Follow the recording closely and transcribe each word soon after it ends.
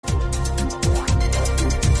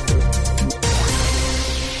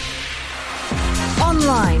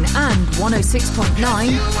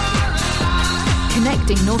106.9,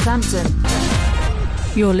 connecting Northampton.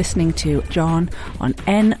 You're listening to John on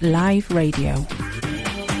N Live Radio.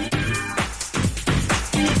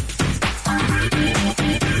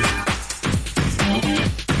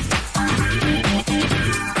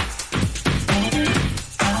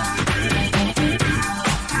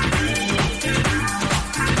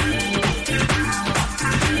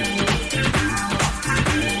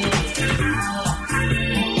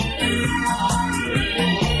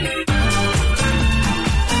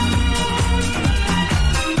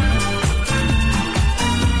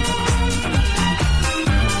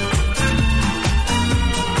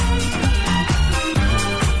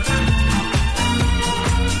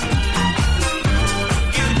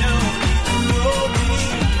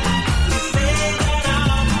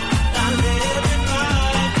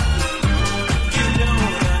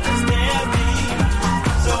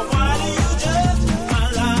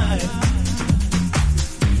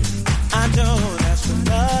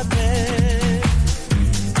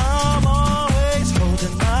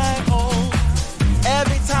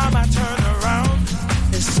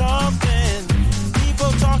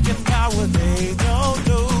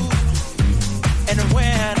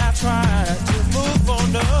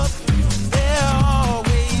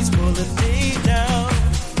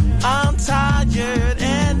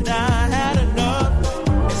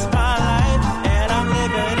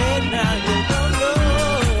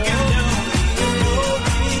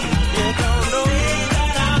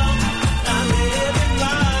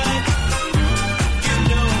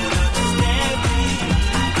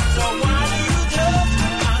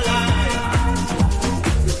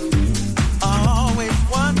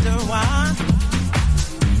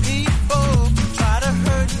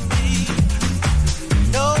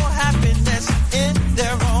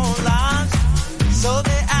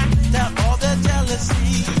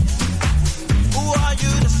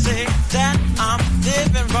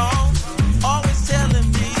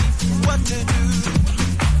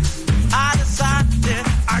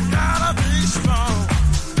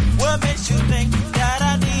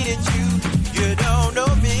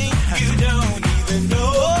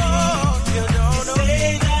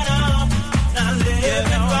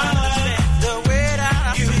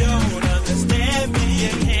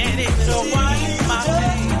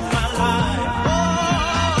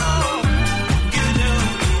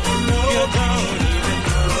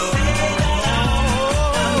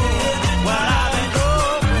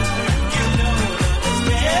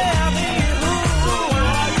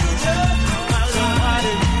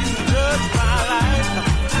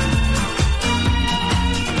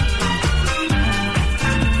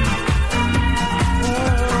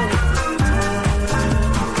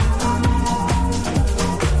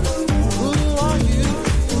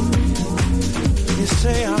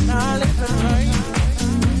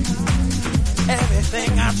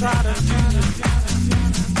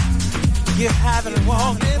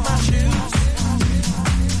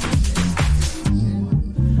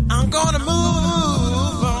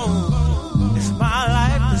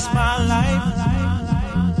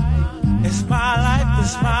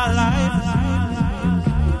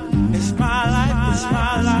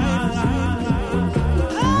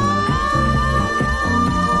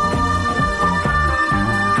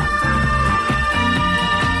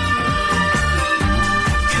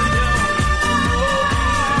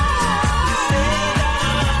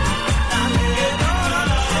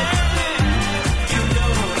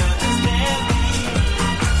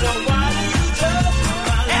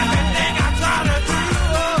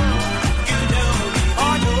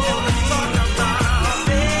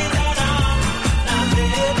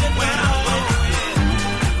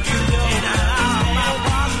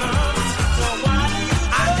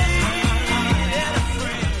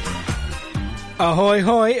 Ahoy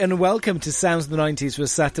hoy and welcome to Sounds of the 90s for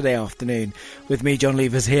Saturday afternoon with me, John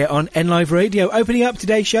Levers, here on N Live Radio. Opening up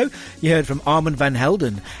today's show, you heard from Armand van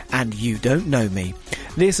Helden and You Don't Know Me.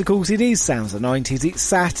 This, of course, it is Sounds of the 90s. It's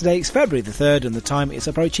Saturday, it's February the 3rd, and the time is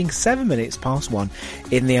approaching 7 minutes past 1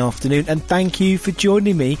 in the afternoon. And thank you for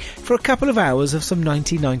joining me for a couple of hours of some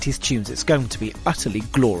 1990s tunes. It's going to be utterly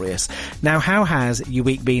glorious. Now, how has your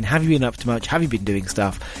week been? Have you been up to much? Have you been doing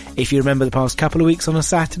stuff? If you remember the past couple of weeks on a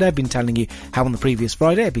Saturday, I've been telling you how on the previous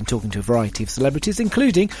Friday I've been talking to a variety of celebrities,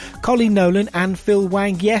 including Colleen Nolan and Phil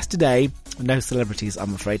Wang. Yesterday, no celebrities,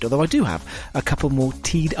 I'm afraid, although I do have a couple more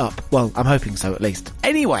teed up. Well, I'm hoping so, at least.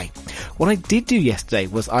 Anyway, what I did do yesterday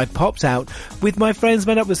was I popped out with my friends,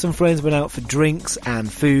 went out with some friends, went out for drinks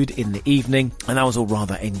and food in the evening, and that was all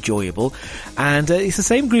rather enjoyable. And it's the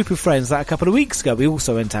same group of friends that a couple of weeks ago we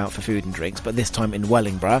also went out for food and drinks, but this time in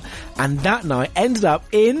Wellingborough, and that night ended up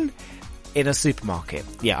in in a supermarket.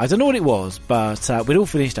 Yeah, I don't know what it was, but we'd all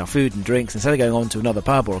finished our food and drinks. Instead of going on to another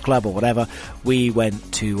pub or a club or whatever, we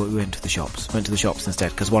went to the shops. Went to the shops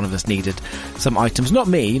instead because one of us needed some items. Not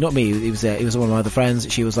me. It was one of my other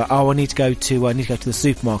friends. She was like, "Oh, I need to go to the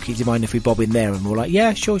supermarket. Do you mind if we bob in there?" And we were like,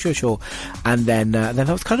 "Yeah, sure." And then that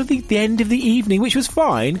was kind of the end of the evening, which was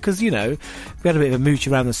fine because, you know, we had a bit of a mooch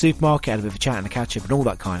around the supermarket, had a bit of a chat and a catch up and all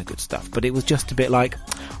that kind of good stuff. But it was just a bit like,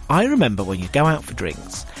 I remember when you go out for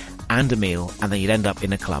drinks and a meal and then you'd end up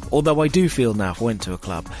in a club. Although I do feel now, if I went to a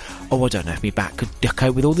club, I don't know if my back could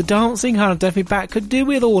cope with all the dancing. I don't know if my back could do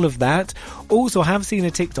with all of that. Also, I have seen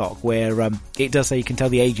a TikTok where it does say you can tell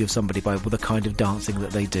the age of somebody by the kind of dancing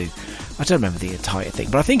that they do. I don't remember the entire thing,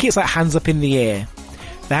 but I think it's like hands up in the air.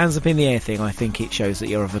 The hands up in the air thing, I think it shows that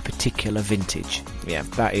you're of a particular vintage. Yeah,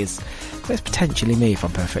 that's potentially me, if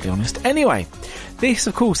I'm perfectly honest. Anyway, this,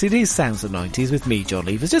 of course, it is Sounds of the 90s with me, John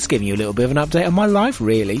Levers, just giving you a little bit of an update on my life,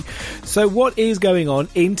 really. So what is going on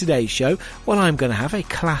in today's show? Well, I'm going to have a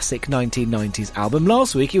classic 1990s album.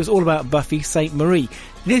 Last week, it was all about Buffy St. Marie.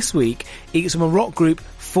 This week, it's from a rock group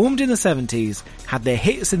formed in the 70s, had their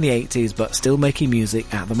hits in the 80s, but still making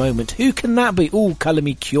music at the moment. Who can that be? All colour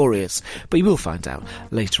me curious. But you will find out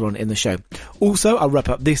later on in the show. Also, I'll wrap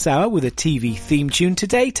up this hour with a TV theme tune,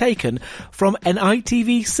 today taken from an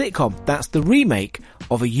ITV sitcom. That's the remake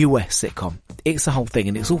of a US sitcom. It's the whole thing,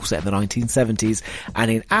 and it's all set in the 1970s.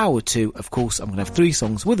 And in hour 2, of course, I'm going to have 3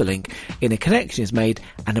 songs with a link in A Connection is Made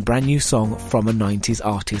and a brand new song from a 90s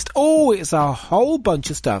artist. Oh, it's a whole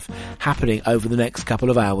bunch of stuff happening over the next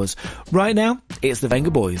couple of hours. Right now, it's the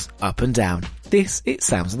Venga Boys, Up and Down. This, it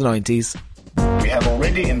Sounds of the 90s. We have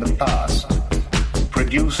already in the past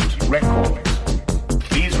produced records.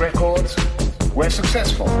 These records were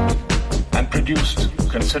successful and produced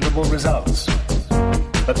considerable results.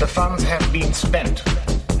 But the funds have been spent,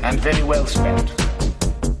 and very well spent.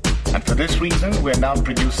 And for this reason, we're now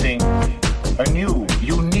producing a new,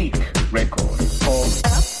 unique record called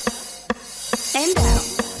Up and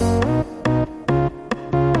Down.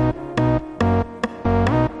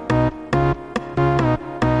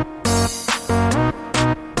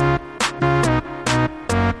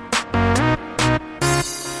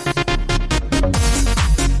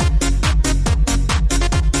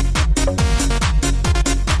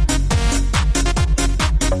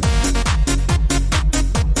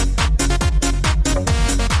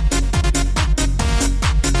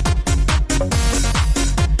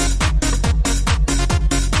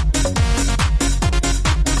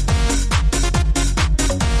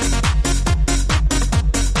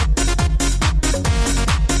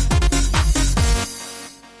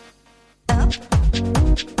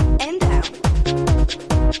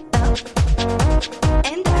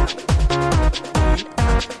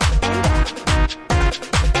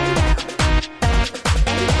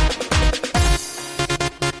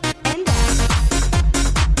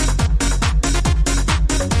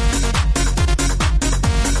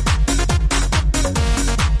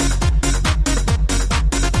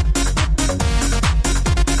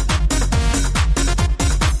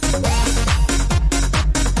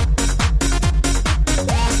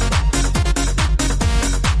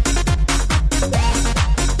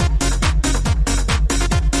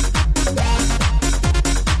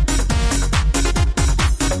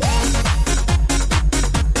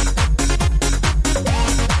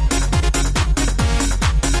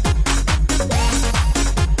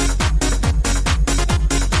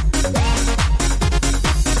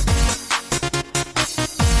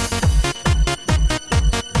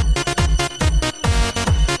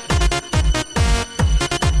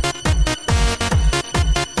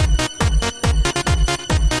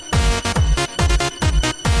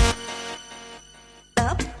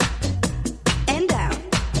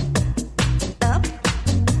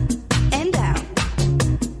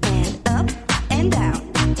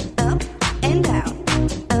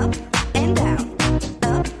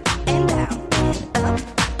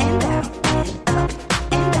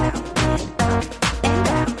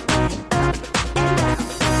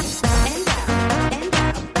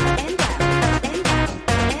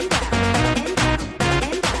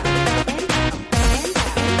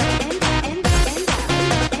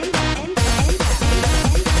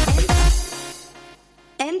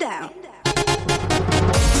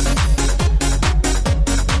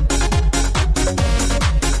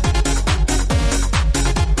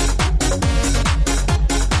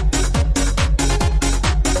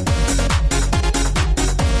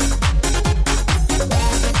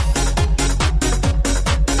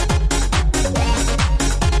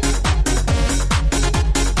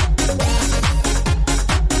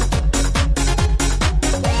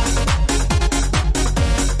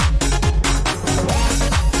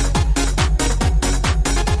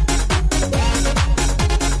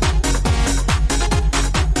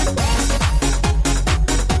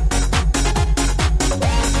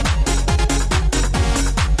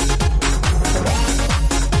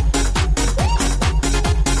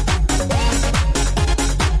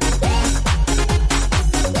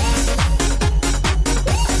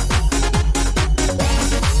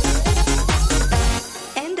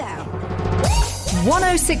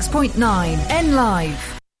 106.9 N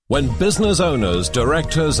Live. When business owners,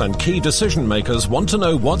 directors and key decision makers want to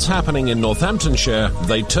know what's happening in Northamptonshire,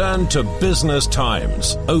 they turn to Business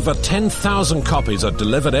Times. Over 10,000 copies are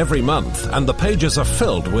delivered every month, and the pages are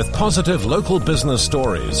filled with positive local business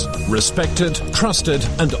stories. Respected, trusted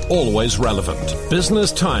and always relevant.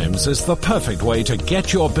 Business Times is the perfect way to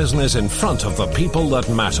get your business in front of the people that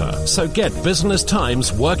matter. So get Business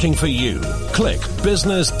Times working for you. Click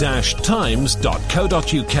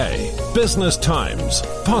business-times.co.uk. Business Times.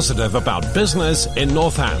 Positive about business in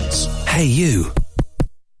Northants. Hey you.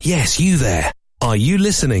 Yes, you there. Are you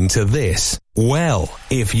listening to this? Well,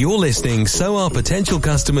 if you're listening, so are potential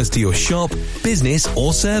customers to your shop, business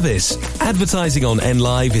or service. Advertising on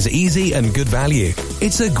NLive is easy and good value.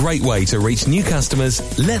 It's a great way to reach new customers,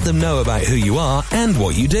 let them know about who you are and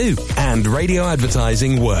what you do. And radio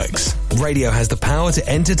advertising works. Radio has the power to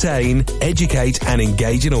entertain, educate and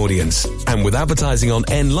engage an audience. And with advertising on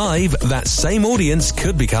NLive, that same audience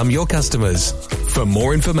could become your customers. For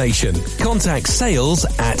more information, contact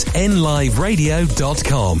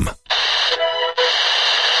sales@nliveradio.com.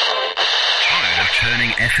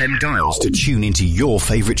 Turning FM dials to tune into your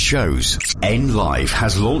favourite shows. N Live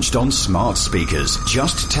has launched on smart speakers.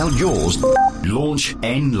 Just tell yours, launch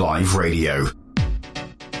N Live Radio.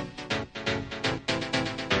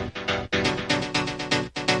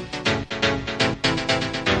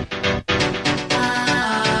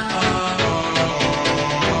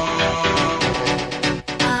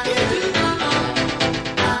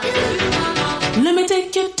 Let me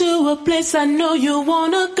take you to a place I know you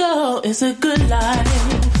wanna go. It's a good life.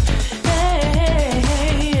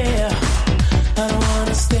 Hey, yeah. I don't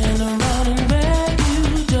wanna stand around and beg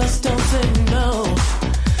you. Just don't say no.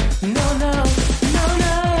 No, no, no,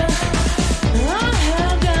 no. I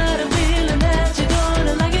have got a feeling that you're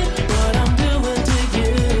gonna like it. What I'm doing to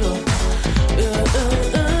you.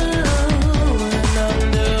 And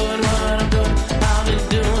I'm doing what I'm doing. I'll be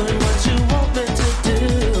doing what you want me to do.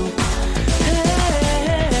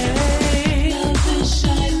 Love is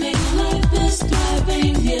shining like this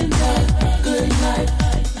thriving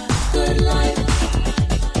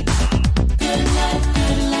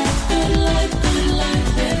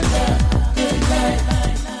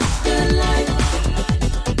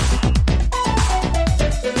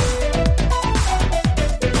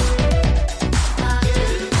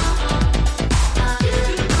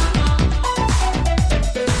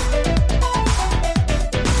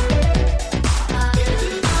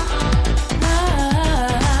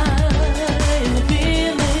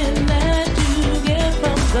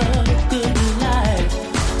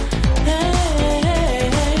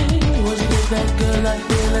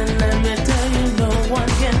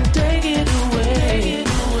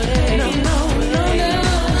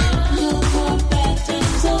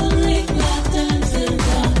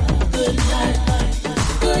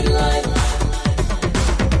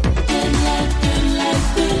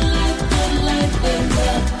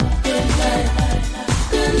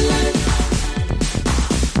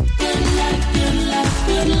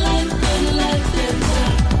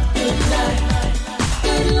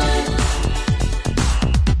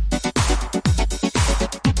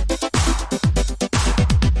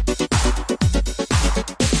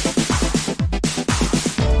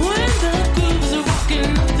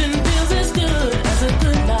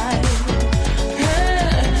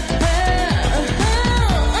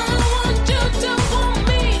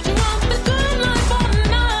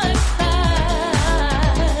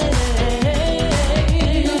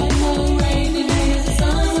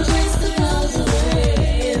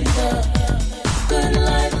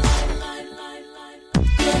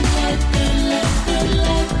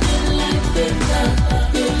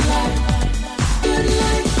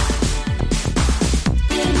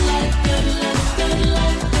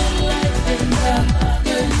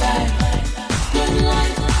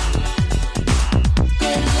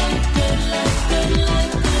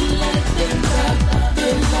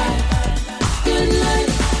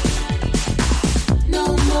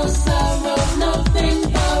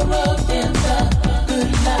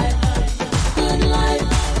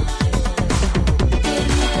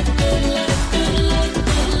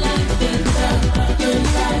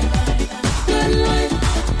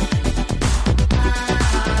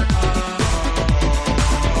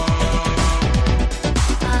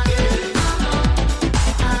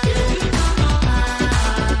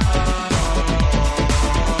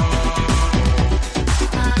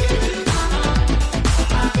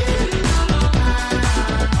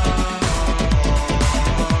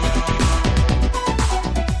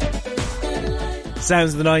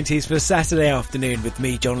Sounds of the 90s for Saturday afternoon with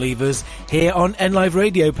me, John Levers, here on N Live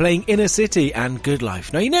Radio, playing Inner City and Good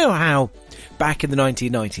Life. Now, you know how back in the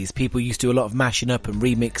 1990s people used to do a lot of mashing up and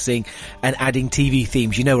remixing and adding TV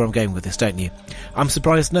themes. You know where I'm going with this, don't you? I'm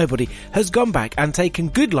surprised nobody has gone back and taken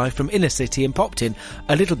Good Life from Inner City and popped in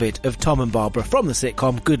a little bit of Tom and Barbara from the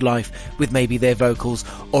sitcom Good Life with maybe their vocals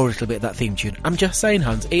or a little bit of that theme tune. I'm just saying,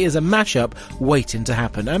 Hans, it is a mashup waiting to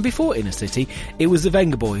happen. And before Inner City, it was the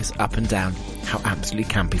Venga Boys, Up and Down. How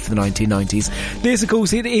absolutely campy for the 1990s. This, of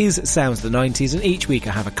course, it is Sounds of the 90s, and each week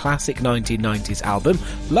I have a classic 1990s album.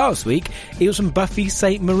 Last week, it was from Buffy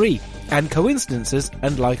St. Marie and Coincidences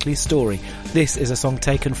and Likely Story. This is a song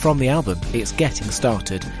taken from the album. It's Getting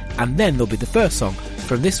Started. And then there'll be the first song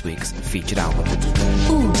from this week's featured album.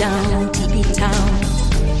 Ooh, down, TV town,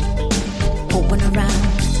 open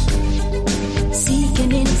around,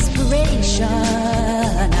 seeking inspiration.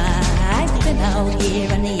 I've been out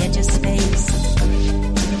here on the edge of space,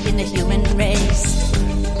 in the human race.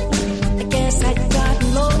 I guess I've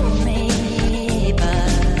gotten lonely, but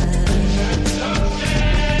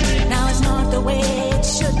now it's not the way it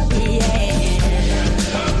should be. I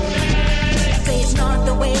say it's not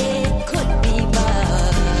the way it could be,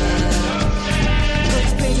 but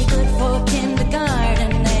it's pretty good for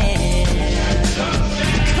kindergarten there.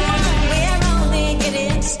 Come on, we're only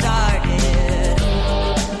getting started.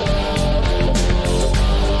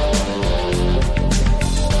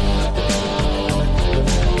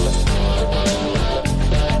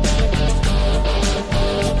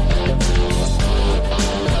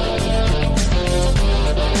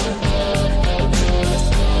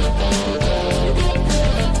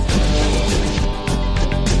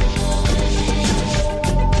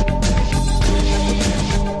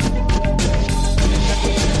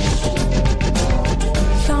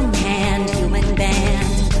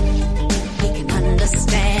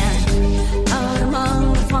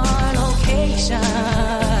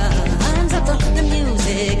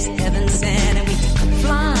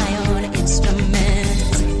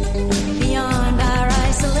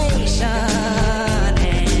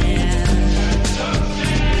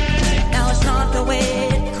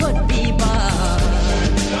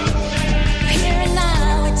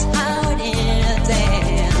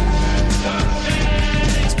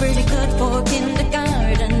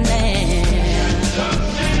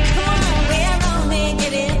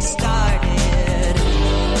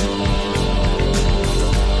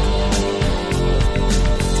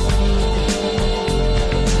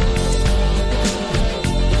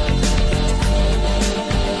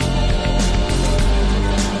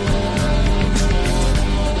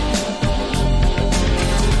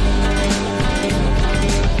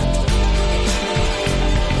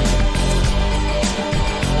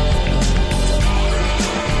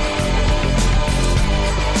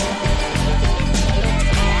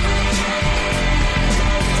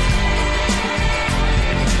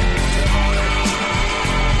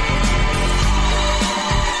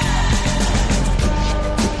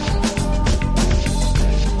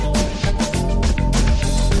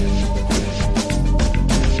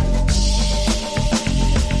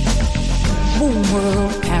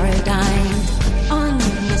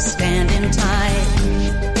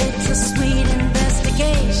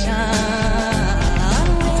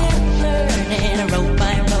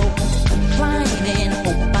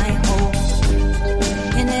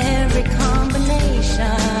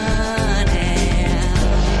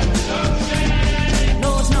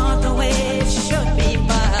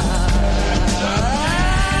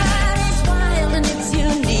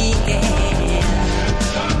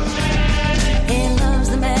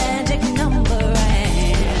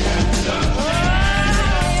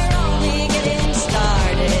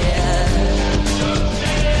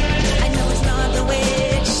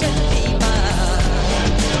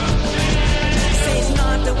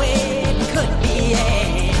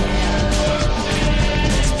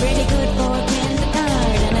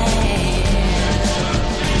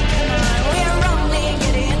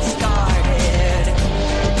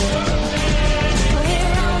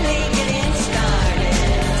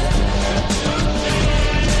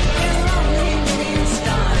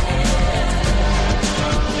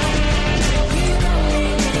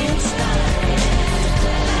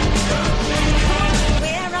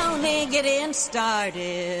 getting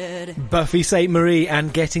started. Buffy St. Marie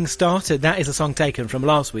and Getting Started. That is a song taken from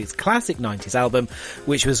last week's classic 90s album,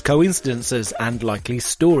 which was Coincidences and Likely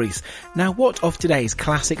Stories. Now, what of today's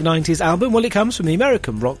classic 90s album? Well, it comes from the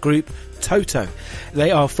American rock group Toto.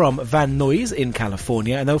 They are from Van Nuys in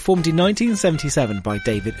California, and they were formed in 1977 by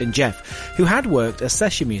David and Jeff, who had worked as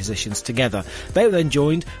session musicians together. They were then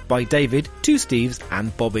joined by David, two Steves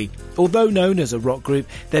and Bobby. Although known as a rock group,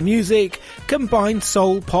 their music combined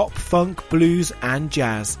soul, pop, funk, blues and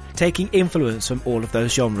jazz, taking influence from all of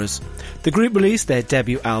those genres. The group released their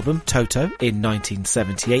debut album, Toto, in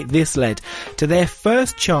 1978. This led to their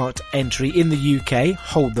first chart entry in the UK,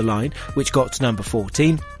 Hold the Line, which got to number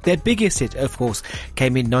 14. Their biggest hit, of course,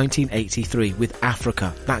 came in 1983 with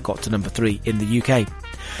Africa. That got to number 3 in the UK.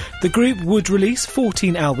 The group would release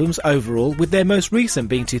 14 albums overall, with their most recent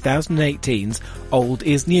being 2018's Old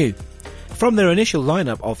Is New. From their initial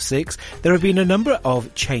lineup of 6, there have been a number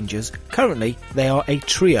of changes. Currently, they are a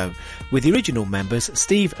trio, with the original members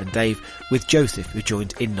Steve and Dave, with Joseph, who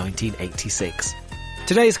joined in 1986.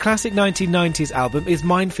 Today's classic 1990s album is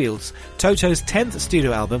Minefields, Toto's 10th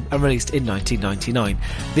studio album and released in 1999.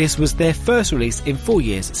 This was their first release in 4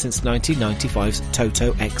 years since 1995's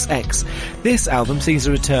Toto XX. This album sees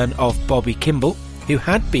the return of Bobby Kimball, who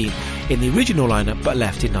had been in the original lineup but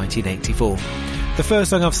left in 1984. The first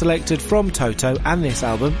song I've selected from Toto and this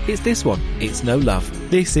album is this one, It's No Love.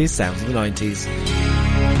 This is Sounds of the 90s.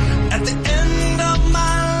 At the end of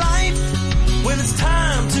my life, when it's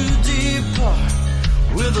time to depart,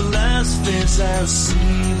 with the last face I see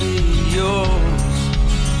be yours.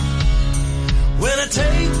 When I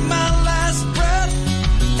take my last breath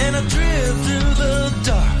and I drift through the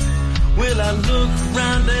dark, will I look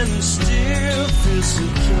round and still feel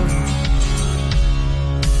secure?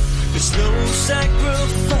 It's no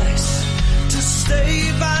sacrifice to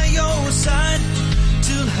stay by your side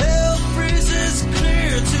till hell freezes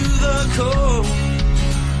clear to the core.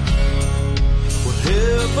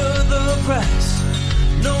 Whatever the price,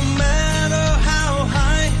 no matter how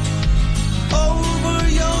high, over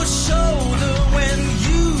your shoulder when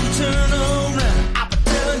you turn around, I will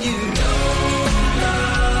tell you, no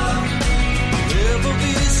love will ever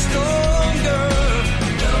be stronger.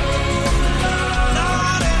 No love,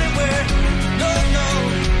 not anywhere. No, no.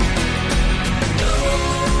 No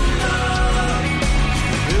love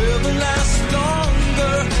will ever last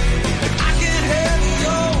longer. I can't have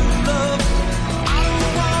your love. I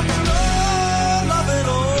don't want love.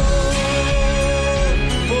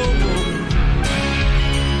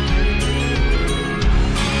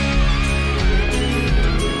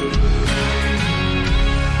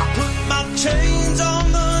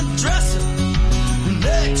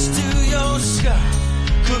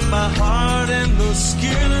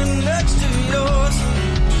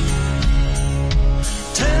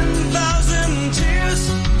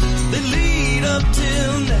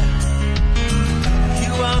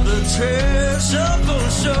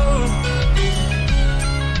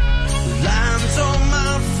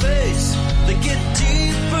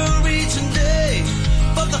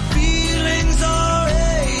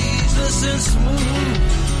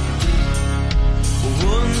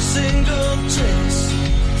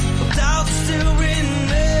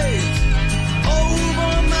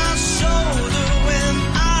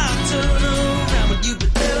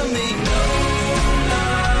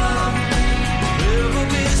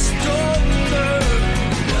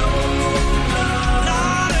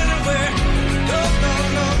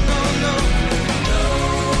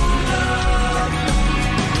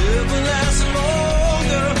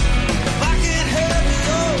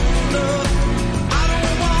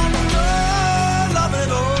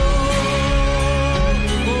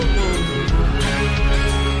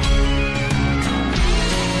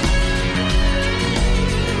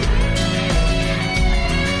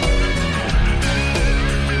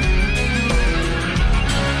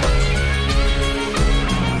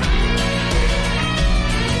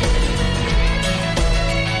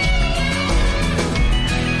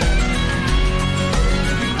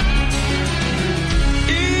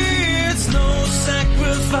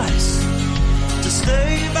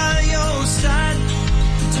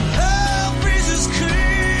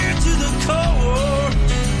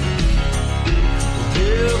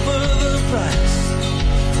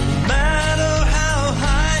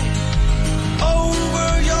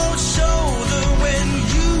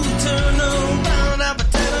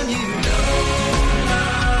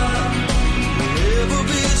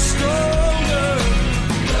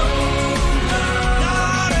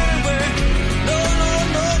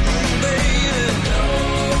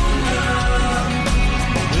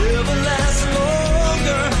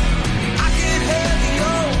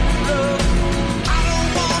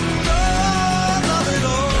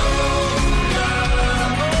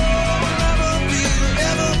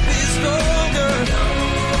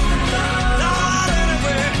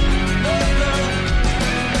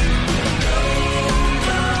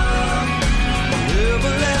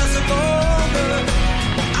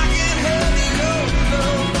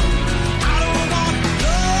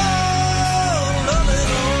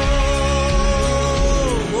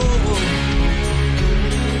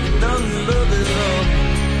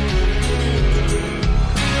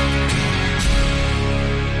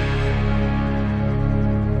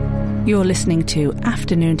 You're listening to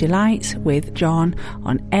Afternoon Delights with John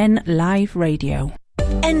on N Live Radio.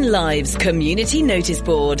 N Live's Community Notice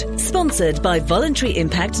Board, sponsored by Voluntary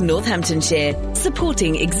Impact Northamptonshire,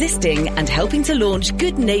 supporting existing and helping to launch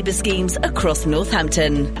good neighbour schemes across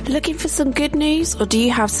Northampton. Looking for some good news, or do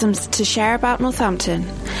you have some to share about Northampton?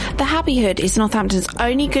 The Happy Hood is Northampton's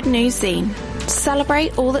only good news zine.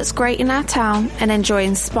 Celebrate all that's great in our town and enjoy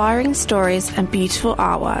inspiring stories and beautiful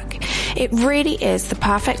artwork. It really is the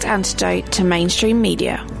perfect antidote to mainstream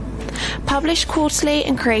media. Published quarterly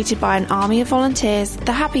and created by an army of volunteers,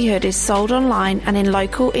 The Happy Hood is sold online and in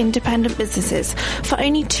local independent businesses for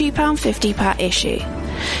only £2.50 per issue.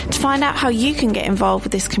 To find out how you can get involved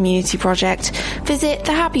with this community project, visit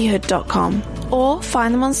thehappyhood.com or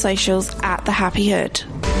find them on socials at The Happy Hood.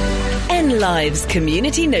 N Live's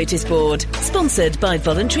Community Notice Board, sponsored by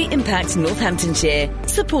Voluntary Impact Northamptonshire,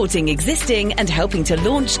 supporting existing and helping to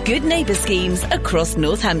launch good neighbour schemes across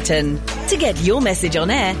Northampton. To get your message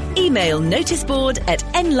on air, email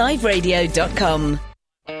noticeboard@nliveradio.com.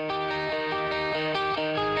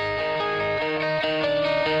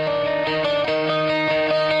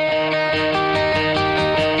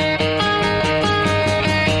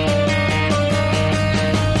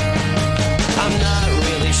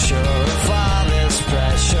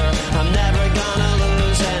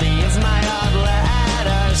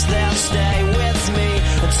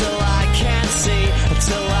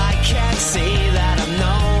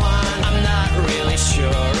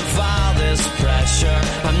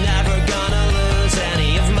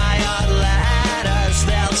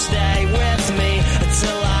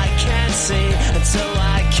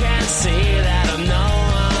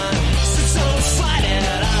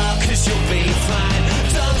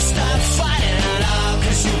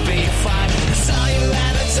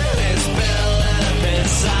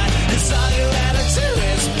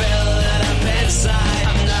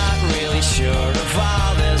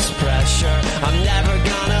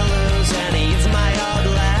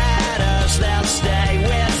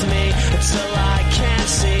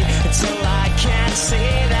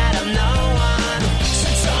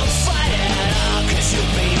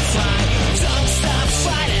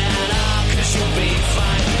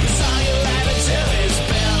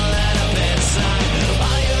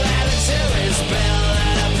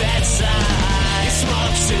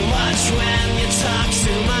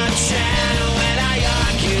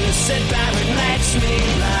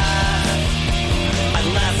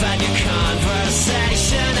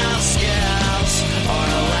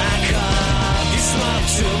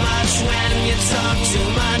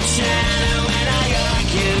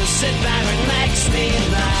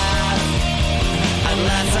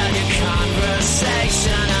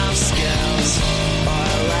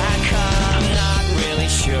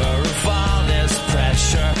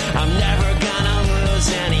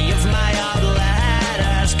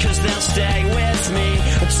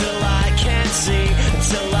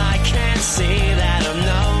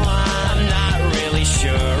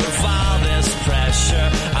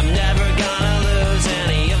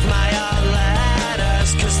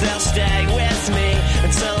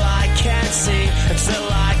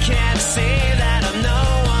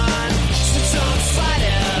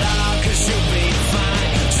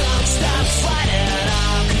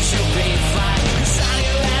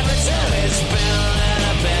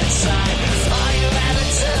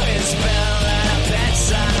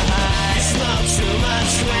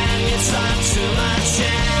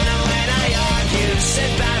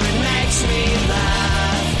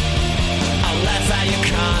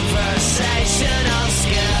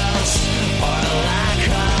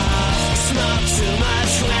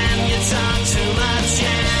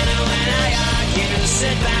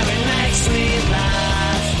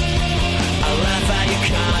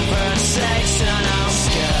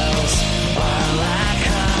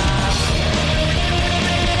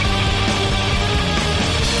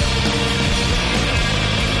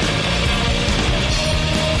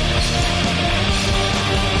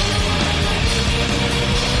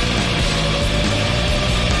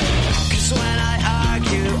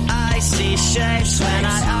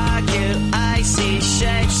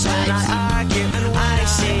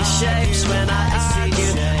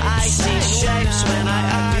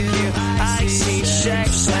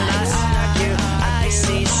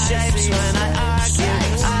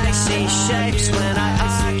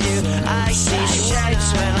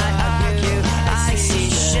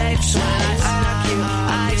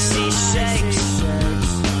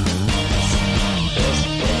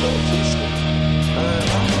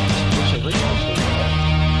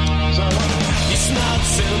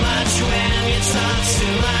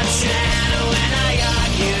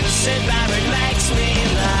 Sit back, it makes me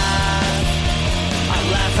laugh.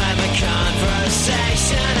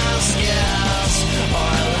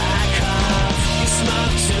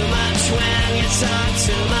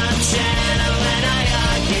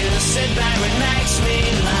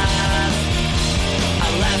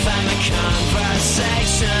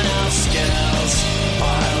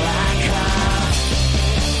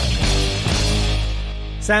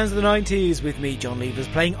 Sounds of the 90s with me, John Levers,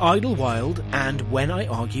 playing Idlewild and When I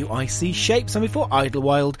Argue I See Shapes. And before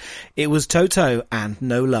Idlewild, it was Toto and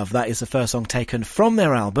No Love. That is the first song taken from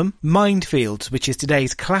their album, Minefields, which is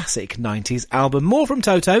today's classic 90s album. More from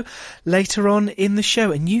Toto later on in the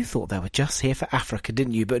show. And you thought they were just here for Africa,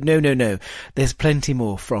 didn't you? But no. There's plenty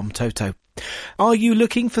more from Toto. Are you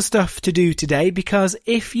looking for stuff to do today? Because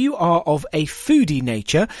if you are of a foodie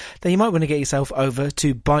nature, then you might want to get yourself over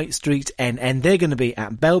to Bite Street NN. They're going to be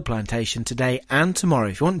at Bell Plantation today and tomorrow.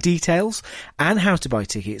 If you want details and how to buy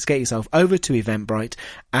tickets, get yourself over to Eventbrite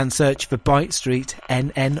and search for Bite Street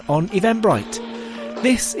NN on Eventbrite.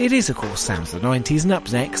 This, it is, of course, Sounds of the 90s, and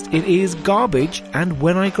up next, it is Garbage and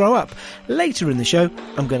When I Grow Up. Later in the show,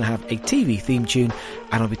 I'm going to have a TV theme tune,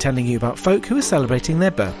 and I'll be telling you about folk who are celebrating their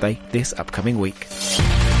birthday this upcoming week.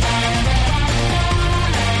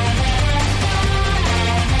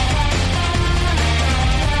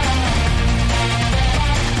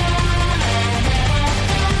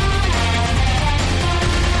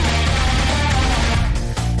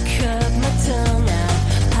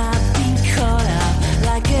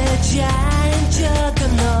 Giant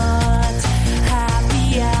juggernaut,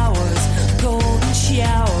 happy hours, golden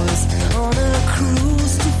showers, on a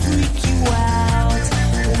cruise to freak you out.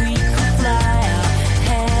 We could fly a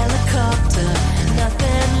helicopter,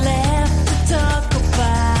 nothing left to talk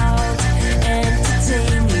about.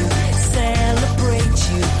 Entertain you, celebrate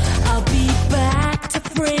you, I'll be back to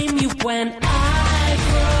frame you when I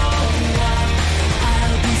grow up.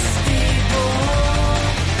 I'll be stable.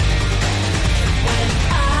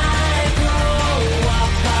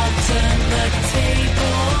 Turn the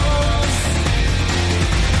tables,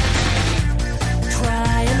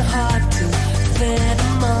 trying hard to fit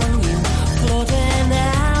among you, floating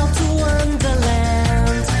out to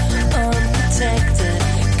Wonderland, unprotected,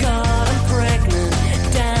 got I'm pregnant,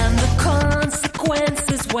 damn the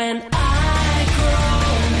consequences when I grow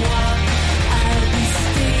up, I'll be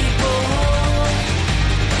stable.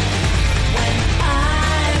 When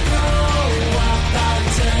I grow up, I'll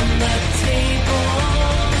turn the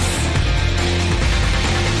tables.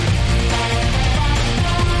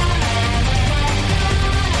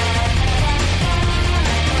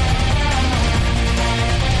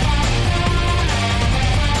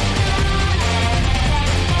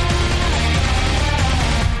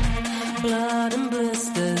 Blood and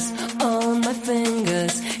blisters on my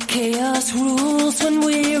fingers. Chaos rules when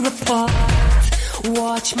we're apart.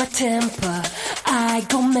 Watch my temper, I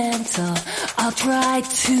go mental. I'll try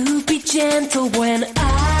to be gentle when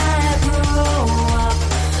I grow up.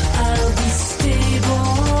 I'll be stable.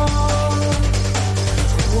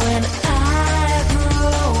 When I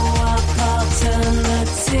grow up, I'll turn the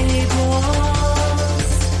tables.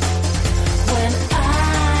 When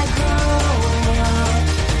I grow up,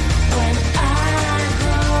 when I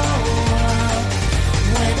grow up,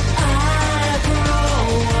 when I grow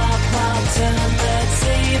up, I'll turn the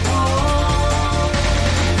tables.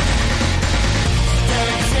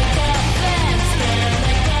 Don't take offense, gonna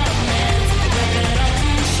make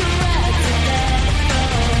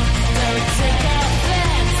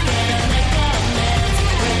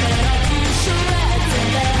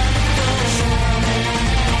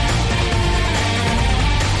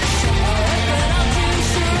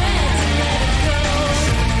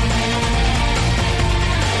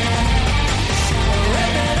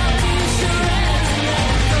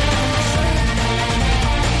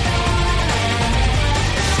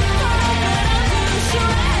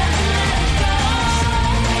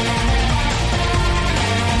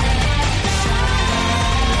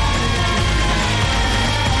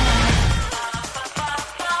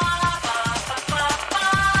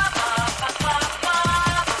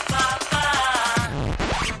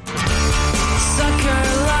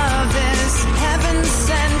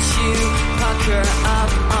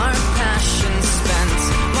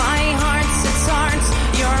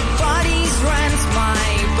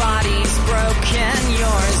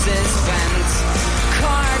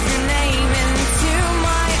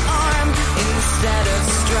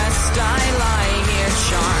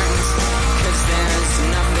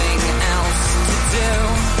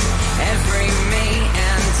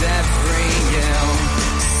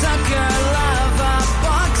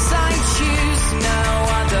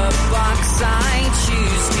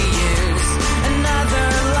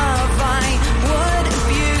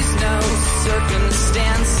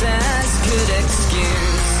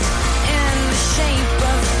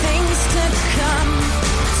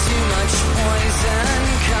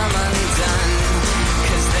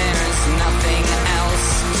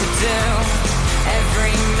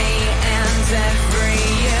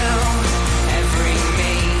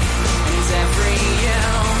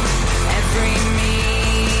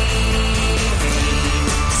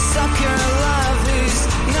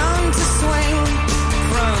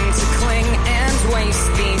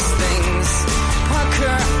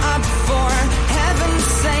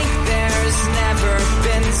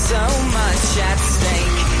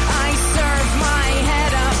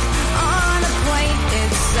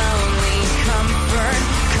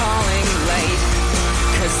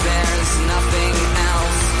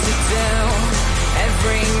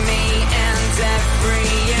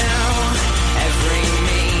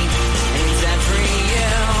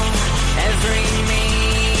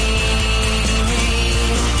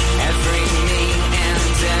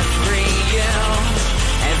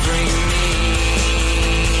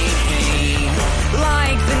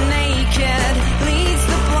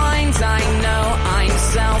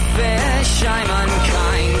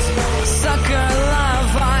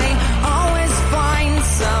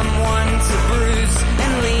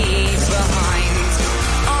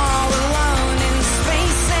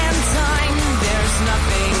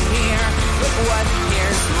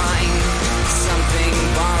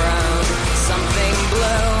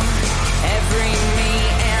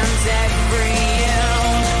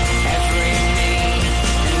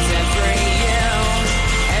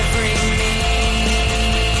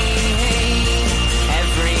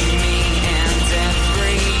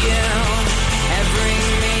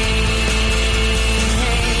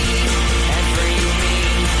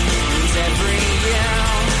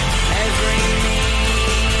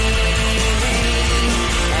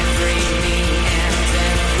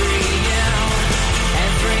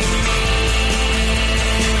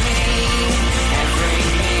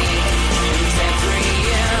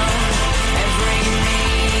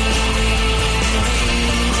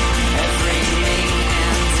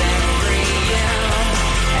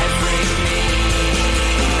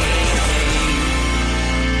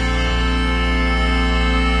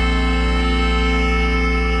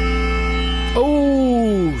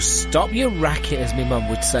Stop your racket, as my mum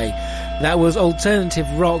would say. That was alternative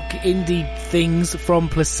rock indie things from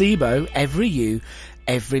Placebo. Every You,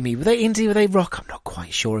 Every Me. Were they indie? Were they rock? I'm not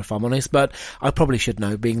quite sure, if I'm honest, but I probably should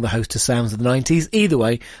know, being the host of Sounds of the 90s. Either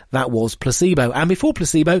way, that was Placebo. And before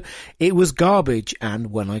Placebo, it was Garbage and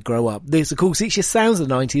When I Grow Up. This, of course, it's your Sounds of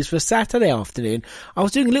the 90s for Saturday afternoon. I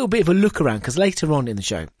was doing a little bit of a look around, because later on in the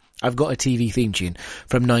show, I've got a TV theme tune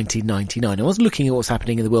from 1999. I was looking at what's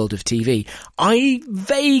happening in the world of TV. I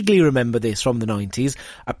vaguely remember this from the 90s.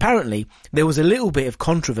 Apparently, there was a little bit of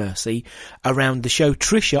controversy around the show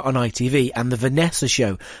Trisha on ITV and the Vanessa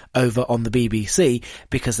show over on the BBC,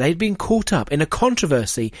 because they'd been caught up in a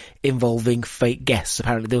controversy involving fake guests.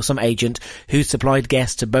 Apparently, there was some agent who supplied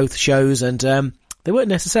guests to both shows, and they weren't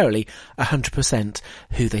necessarily 100%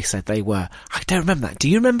 who they said they were. I don't remember that.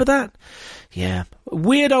 Do you remember that? Yeah.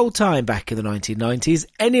 Weird old time back in the 1990s.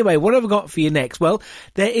 Anyway, what have I got for you next? Well,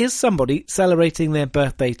 there is somebody celebrating their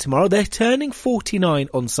birthday tomorrow. They're turning 49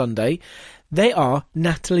 on Sunday. They are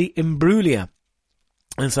Natalie Imbruglia.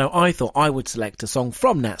 And so I thought I would select a song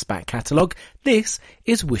from Nat's back catalogue. This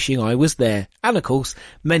is Wishing I Was There. And of course,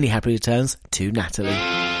 many happy returns to Natalie.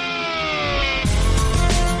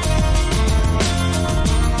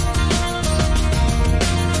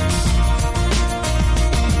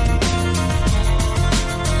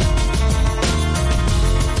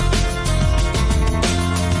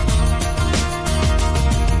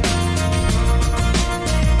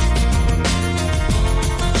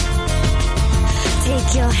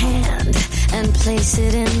 Place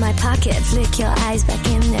it in my pocket, flick your eyes back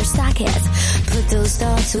in their sockets. Put those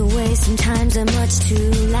thoughts away, sometimes they're much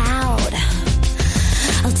too loud.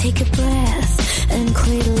 I'll take a breath and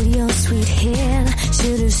cradle your sweet hand.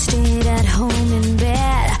 Should've stayed at home in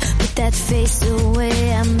bed. Put that face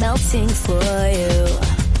away, I'm melting for you.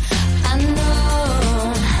 I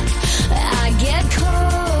know I get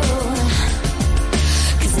cold,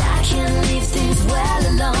 'cause I can't leave things well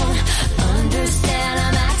alone. Understand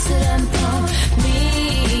I'm accident prone.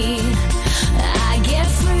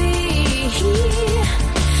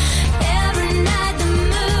 Every night the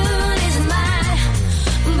moon is mine,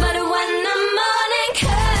 but when the morning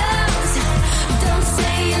comes, don't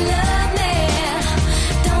say you love me,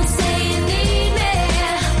 don't say you need me.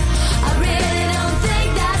 I really don't think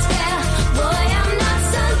that's fair, boy, I'm not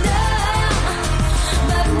so dumb.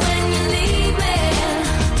 But when you leave me,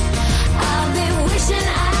 I'll be wishing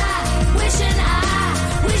I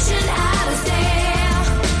was there.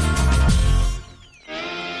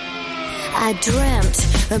 I dreamt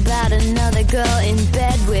about another girl in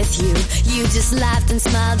bed with you. You just laughed and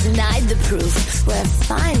smiled, denied the proof. We're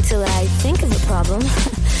fine till I think of a problem.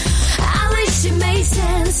 I wish it made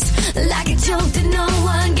sense, like a joke that no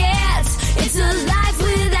one gets. It's a life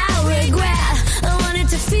without regret. I wanted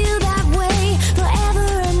to feel that way forever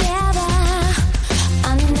and ever.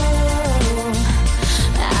 I know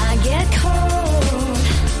I get cold,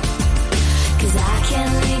 'cause I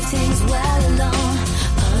can't leave things well alone.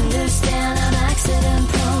 Understand I'm accident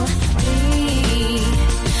prone.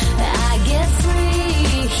 I get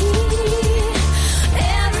free.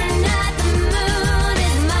 Every night the moon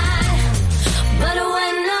is mine, but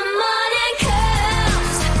when the morning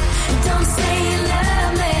comes, don't say you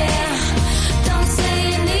love me, don't say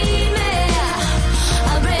you need me.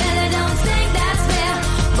 I really don't think that's fair,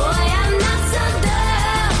 boy, I'm not so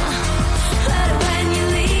dumb. But when you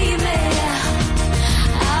leave me,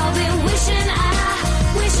 I'll be wishing I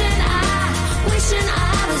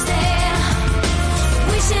was there.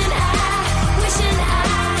 Wishing I was there.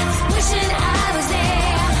 Wishing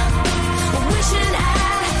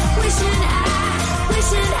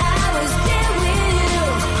I was there with you.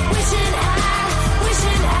 Wishing I was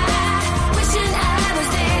there.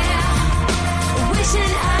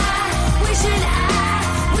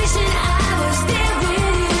 Wishing I was there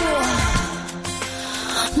with you.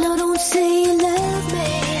 No, don't say you love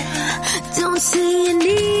me, don't say you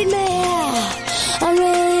need me. I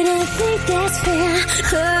really don't think that's fair.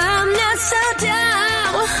 I'm not so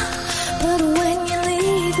dumb. But when you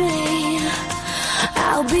leave me,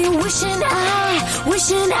 I'll be wishing I was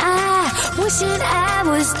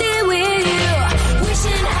there with you.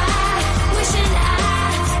 Wishing I was there.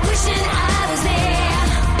 Wishing I was there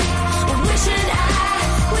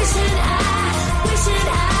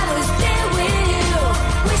with you.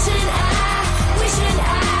 Wishing I was there.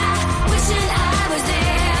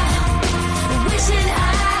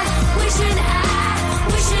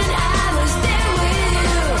 Wishing I was there with you.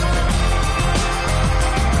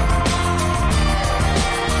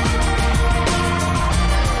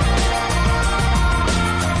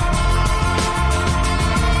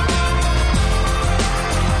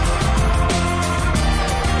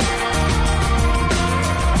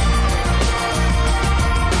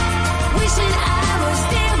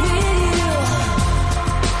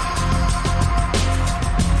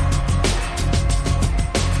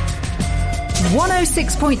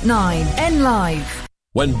 106.9 N Live.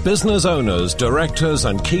 When business owners, directors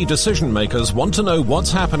and key decision makers want to know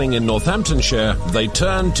what's happening in Northamptonshire, they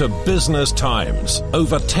turn to Business Times.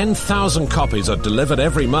 Over 10,000 copies are delivered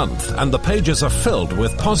every month, and the pages are filled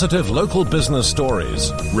with positive local business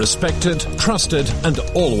stories. Respected, trusted and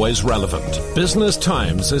always relevant. Business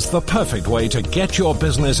Times is the perfect way to get your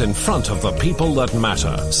business in front of the people that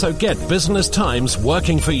matter. So get Business Times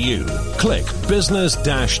working for you. Click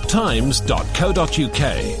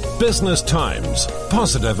business-times.co.uk. Business Times.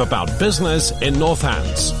 Positive about business in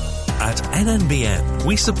Northants. At NNBN,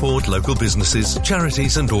 we support local businesses,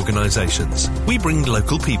 charities and organisations. We bring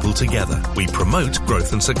local people together. We promote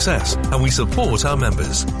growth and success, and we support our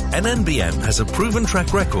members. NNBN has a proven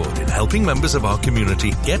track record in helping members of our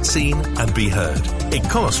community get seen and be heard. It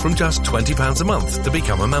costs from just £20 a month to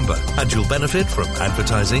become a member, and you'll benefit from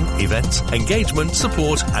advertising, events, engagement,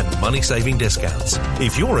 support and money-saving discounts.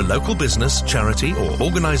 If you're a local business, charity or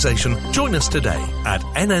organisation, join us today at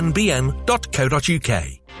nnbn.co.uk.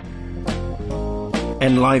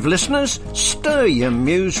 NLive listeners, stir your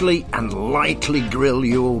muesli and lightly grill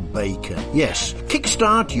your bacon. Yes,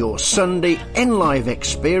 kickstart your Sunday NLive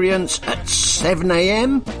experience at 7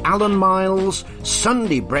 a.m. Alan Miles,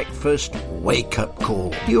 Sunday breakfast, wake-up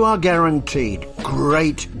call. You are guaranteed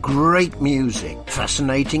great music,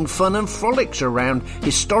 fascinating fun and frolics around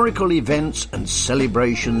historical events and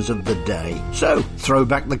celebrations of the day. So, throw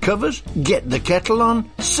back the covers, get the kettle on,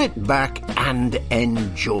 sit back and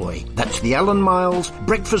enjoy. That's the Alan Miles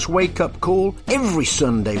breakfast wake-up call every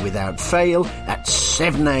Sunday without fail at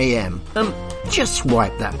 7 a.m. Just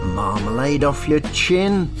wipe that marmalade off your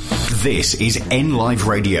chin. This is NLive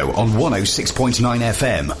Radio on 106.9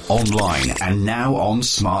 FM, online and now on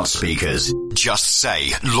smart speakers. Just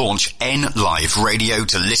say, launch NLive Radio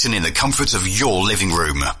to listen in the comfort of your living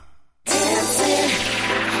room. Dancing,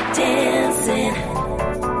 dancing.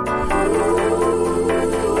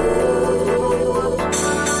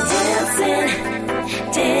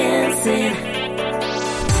 Dancing, dancing.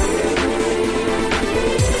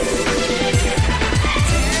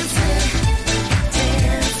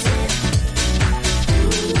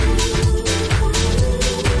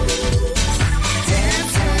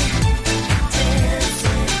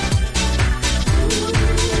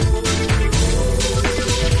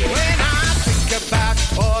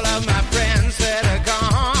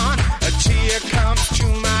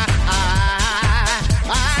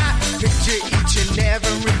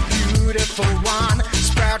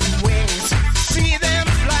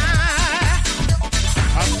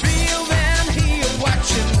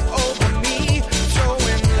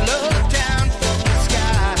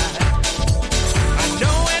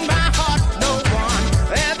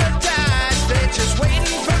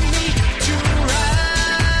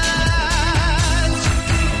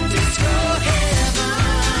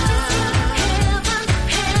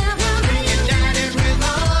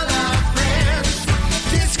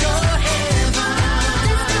 Disco heaven.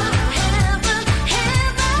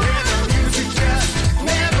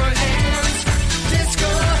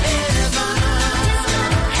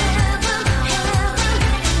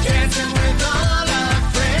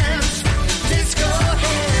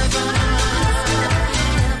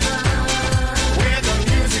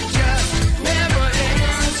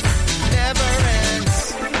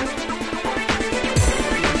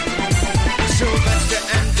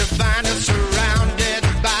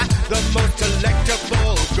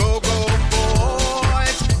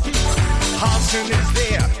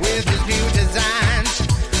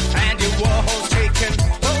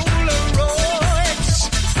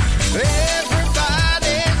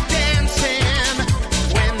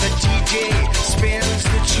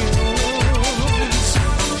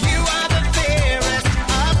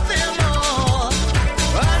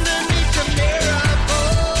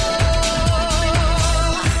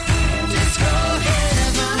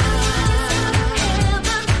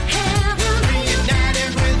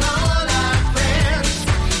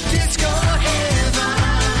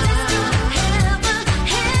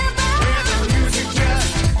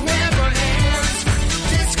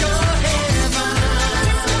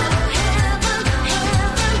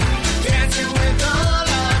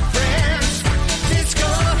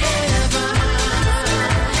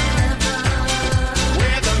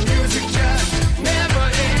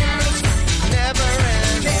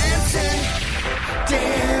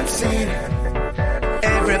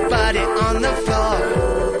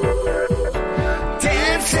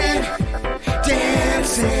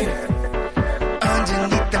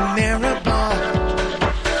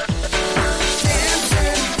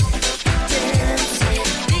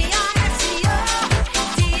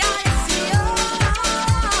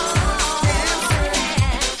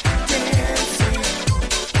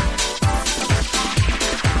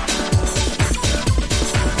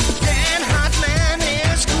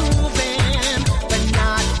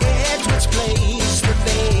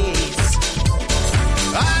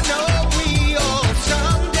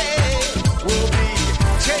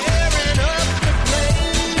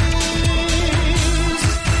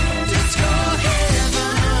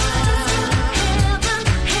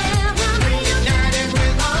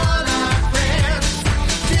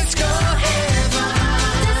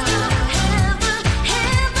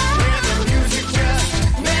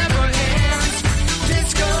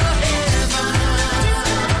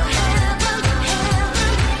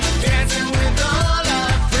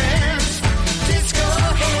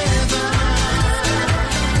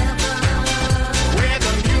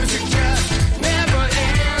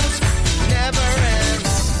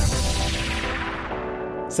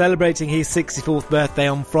 Celebrating his 64th birthday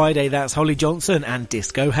on Friday, that's Holly Johnson and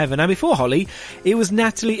Disco Heaven. And before Holly, it was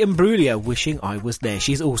Natalie Imbruglia, Wishing I Was There.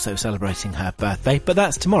 She's also celebrating her birthday, but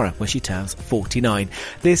that's tomorrow when she turns 49.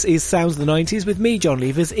 This is Sounds of the 90s with me, John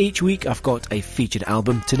Levers. Each week I've got a featured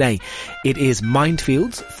album. Today it is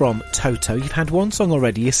Minefields from Toto. You've had one song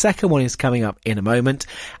already, your second one is coming up in a moment.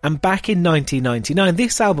 And back in 1999,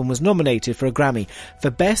 this album was nominated for a Grammy for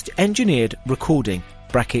Best Engineered Recording,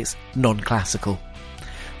 brackets non-classical.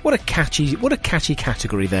 What a catchy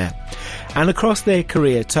category there. And across their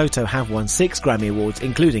career, Toto have won 6 Grammy Awards,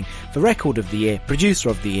 including for Record of the Year, Producer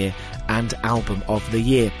of the Year, and Album of the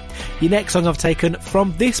Year. Your next song I've taken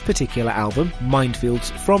from this particular album, Minefields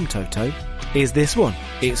from Toto, is this one.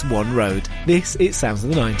 It's One Road. This, it sounds of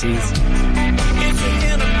the 90s.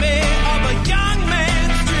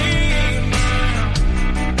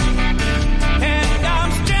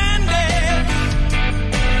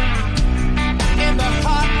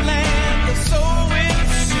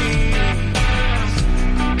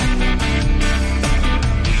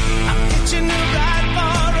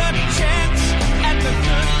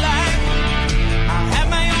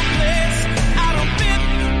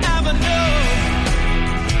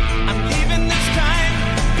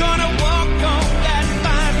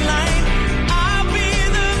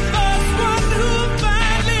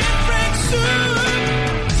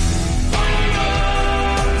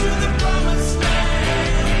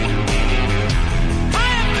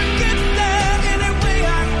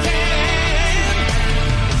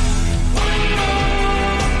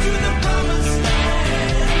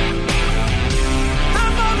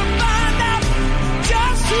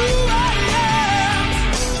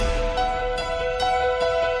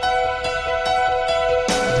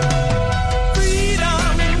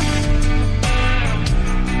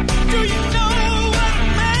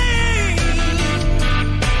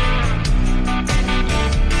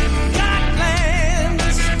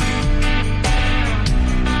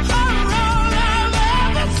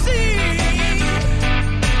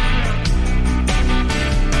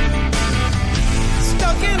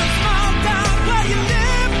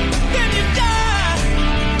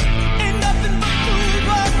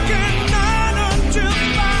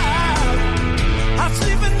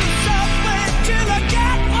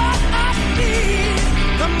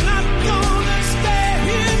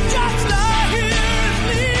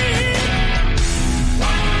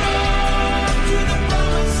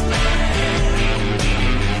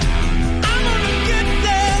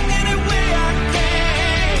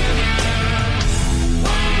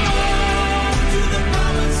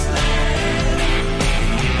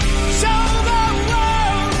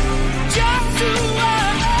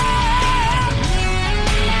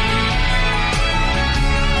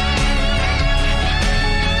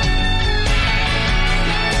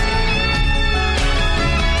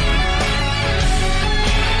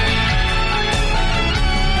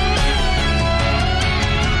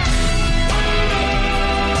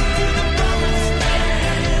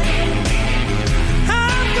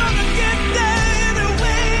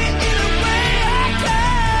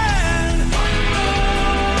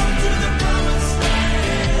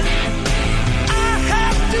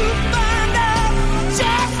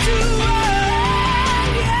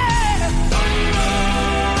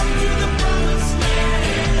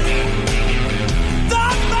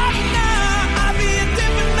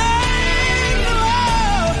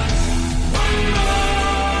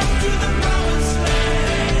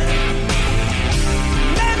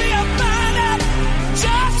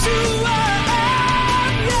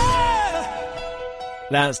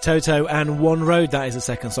 That's Toto and One Road. That is the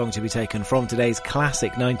second song to be taken from today's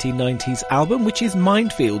classic 1990s album, which is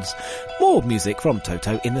Minefields. More music from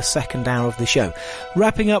Toto in the second hour of the show.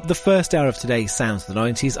 Wrapping up the first hour of today's Sounds of the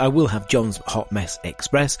 90s, I will have John's Hot Mess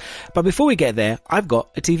Express. But before we get there, I've got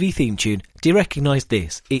a TV theme tune. Do you recognise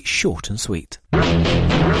this? It's short and sweet.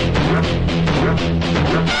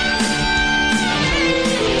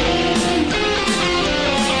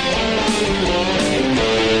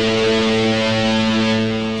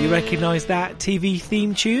 Recognise that TV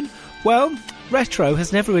theme tune? Well, retro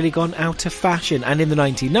has never really gone out of fashion, and in the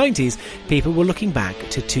 1990s people were looking back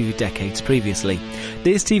to 2 decades previously.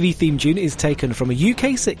 This TV theme tune is taken from a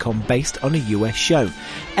UK sitcom based on a US show.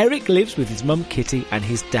 Eric lives with his mum Kitty and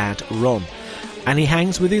his dad Ron, and he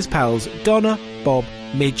hangs with his pals Donna, Bob,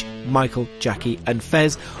 Midge, Michael, Jackie and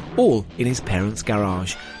Fez, all in his parents'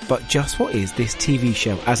 garage. But just what is this TV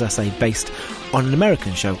show, as I say, based on an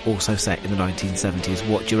American show also set in the 1970s?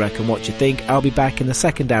 What do you reckon? What do you think? I'll be back in the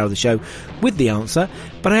second hour of the show with the answer,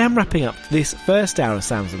 but I am wrapping up this first hour of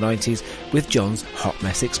Sounds of the 90s with John's Hot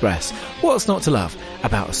Mess Express. What's not to love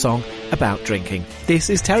about a song about drinking? This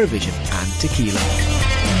is Terrorvision and Tequila.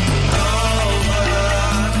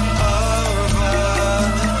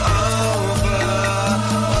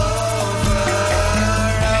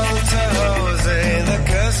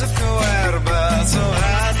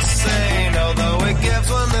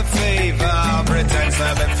 Pretends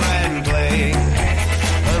to be friendly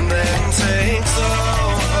and then takes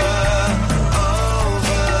over,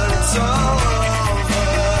 it's all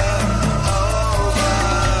over,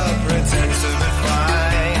 pretends to be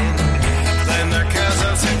fine, then the curse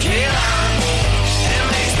of tequila, it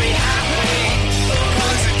makes me happy,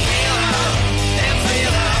 cause tequila, it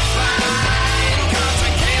feels fine, cause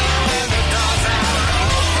tequila when the doors are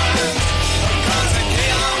open, cause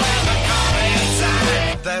tequila when the coffee is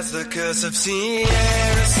time, that's the curse of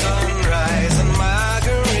Sierra sunrise and margarita.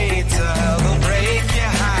 They'll break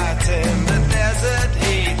your heart in the desert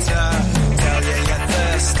heater. Tell you you're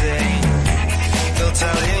thirsty. They'll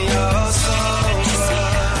tell you you're sober, it's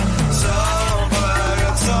all over.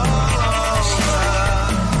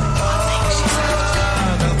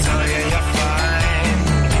 They'll tell you you're fine.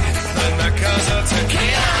 Then because of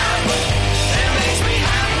tequila, it makes me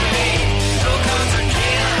happy. Because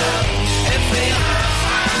tequila, it feels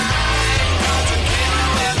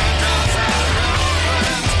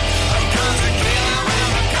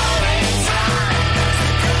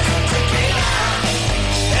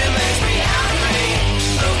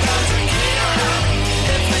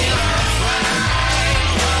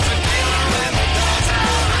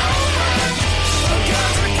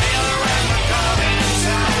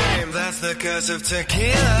the curse of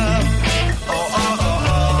tequila. Oh, oh, oh,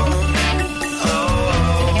 oh. Oh,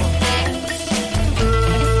 oh.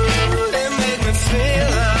 It made me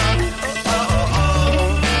feel oh, oh,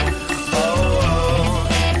 oh, oh.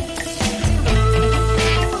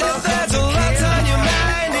 If there's a lot on your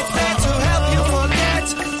mind, it's there to help you forget,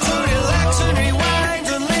 to relax and rewind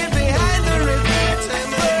and leave behind the regret.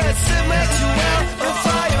 But it makes you well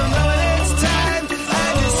before you know it's time,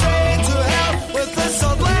 and you say to hell with the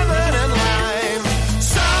salt, lemon and lime.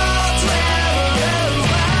 Salt, lemon and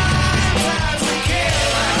lime, that's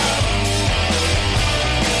tequila.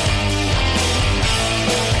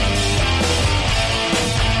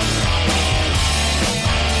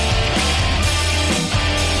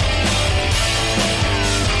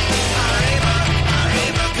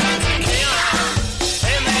 Arriba con tequila,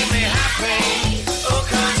 it made me happy. Oh,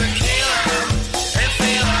 con tequila, it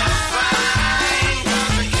feels fine. Con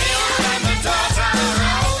tequila when the doors are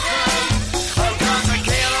open. Oh, con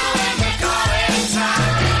tequila when the calling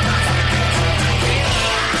time. Tequila,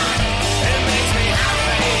 it makes me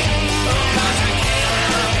happy. Oh, con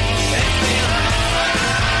tequila, it feels fine.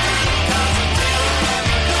 Con tequila when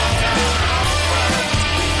the doors are open.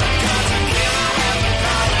 Con tequila when the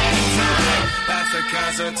calling time. That's the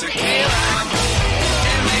cause of tequila.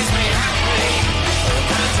 It makes me happy. Oh,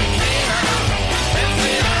 con tequila, it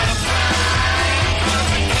feels fine. Con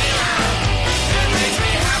tequila, it makes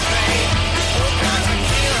me happy. Oh, con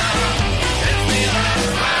tequila, it feels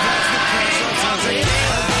fine. Con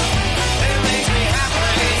tequila, it makes me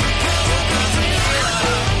happy. Oh, con tequila,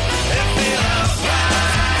 it feels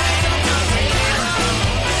fine. Con tequila,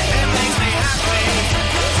 it makes me happy.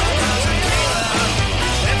 Oh, con tequila,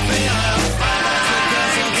 it feels fine.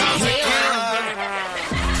 Con tequila.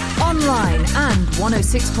 Online and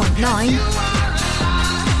 106.9.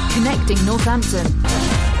 Connecting Northampton.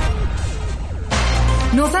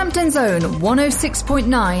 Northampton's own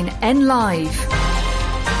 106.9 N Live.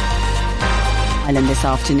 Island this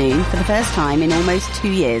afternoon for the first time in almost 2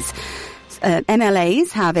 years. MLAs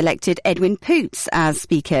have elected Edwin Poots as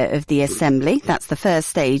Speaker of the Assembly. That's the first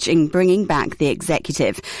stage in bringing back the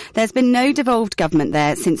executive. There's been no devolved government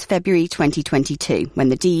there since February 2022, when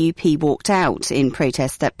the DUP walked out in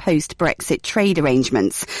protest at post-Brexit trade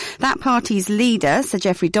arrangements. That party's leader, Sir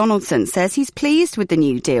Geoffrey Donaldson, says he's pleased with the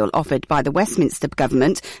new deal offered by the Westminster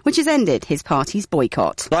government, which has ended his party's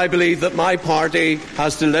boycott. I believe that my party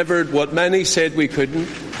has delivered what many said we couldn't.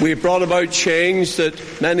 We brought about change that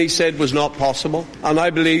many said was not possible, and I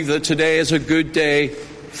believe that today is a good day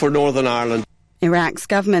for Northern Ireland. Iraq's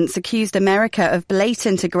government's accused America of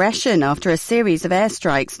blatant aggression after a series of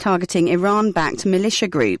airstrikes targeting Iran-backed militia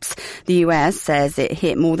groups. The US says it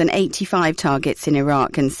hit more than 85 targets in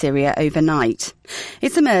Iraq and Syria overnight.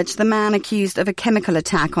 It's emerged the man accused of a chemical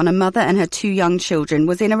attack on a mother and her 2 young children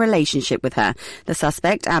was in a relationship with her. The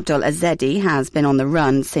suspect, Abdul Azedi, has been on the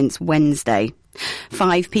run since Wednesday.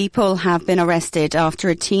 5 people have been arrested after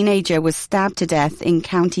a teenager was stabbed to death in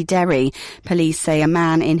County Derry. Police say a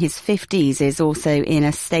man in his 50s is also in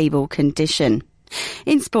a stable condition.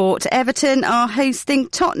 In sport, Everton are hosting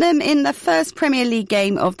Tottenham in the first Premier League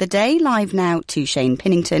game of the day. Live now to Shane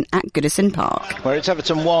Pinnington at Goodison Park. Where it's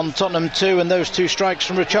Everton 1, Tottenham 2, and those 2 strikes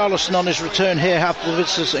from Richarlison on his return here have the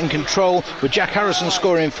visitors in control, with Jack Harrison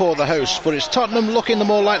scoring for the hosts. But it's Tottenham looking the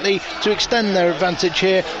more likely to extend their advantage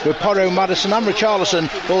here, with Porro, Maddison and Richarlison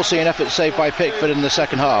all seeing efforts saved by Pickford in the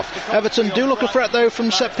second half. Everton do look a threat though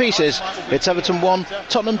from set pieces. It's Everton 1,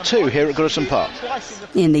 Tottenham 2 here at Goodison Park.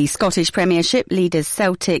 In the Scottish Premiership, leaders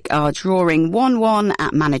Celtic are drawing 1-1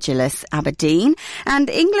 at managerless Aberdeen, and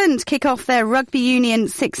England kick off their Rugby Union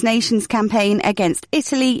Six Nations campaign against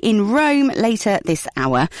Italy in Rome later this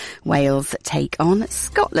hour. Wales take on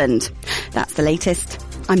Scotland. That's the latest.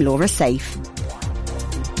 I'm Laura Safe.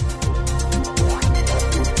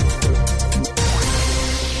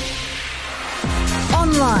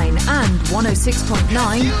 Online and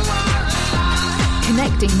 106.9.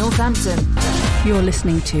 Connecting Northampton. You're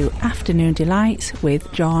listening to Afternoon Delights with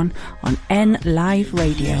John on N Live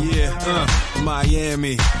Radio.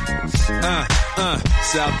 Miami, South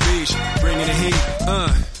Beach, bringing the heat,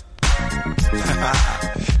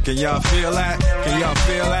 Can y'all feel that? Can y'all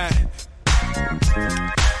feel that?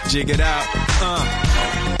 Jig it out,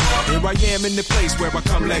 Here I am in the place where I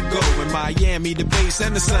come let go. In Miami, the base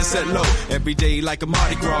and the sunset low. Every day like a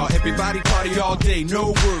Mardi Gras. Everybody party all day. No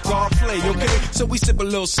work, all play, okay? So we sip a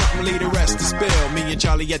little something, leave the rest to spill. Me and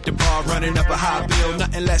Charlie at the bar running up a high bill.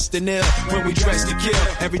 Nothing less than ill when we dress to kill.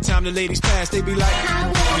 Every time the ladies pass, they be like,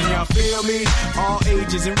 can y'all feel me? All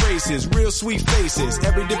ages and races, real sweet faces.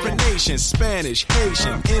 Every different nation, Spanish,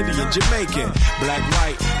 Haitian, Indian, Jamaican, black,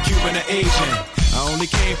 white, Cuban, or Asian. I only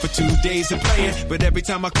came for 2 days of playing, but every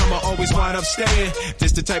time I come I always wind up staying.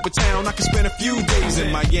 This the type of town I can spend a few days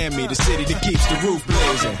in. Miami, the city that keeps the roof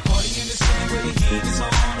blazing. Party in the city where the heat is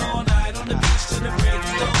on all night on the beach till the break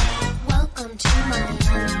of dawn. Welcome to Miami,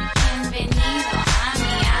 bienvenido a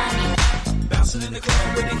Miami. Bouncing in the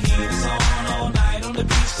club where the heat is on all night on the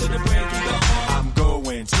beach till the break of dawn. I'm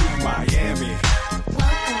going to Miami.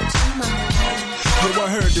 Welcome to Miami. Yo,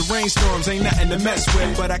 I heard the rainstorms ain't nothing to mess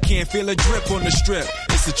with, but I can't feel a drip on the strip.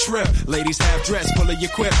 It's a trip. Ladies have dress full of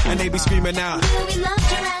your quip, and they be screaming out.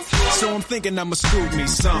 So I'm thinking I'ma scoop me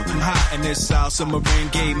something hot in this South Submarine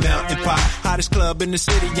Gay melting pot. Hottest club in the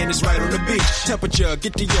city, and it's right on the beach. Temperature,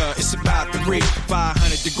 get to ya, it's about to reach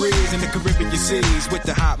 500 degrees in the Caribbean seas with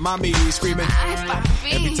the hot mommy screaming.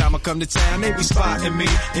 Every time I come to town, they be spotting me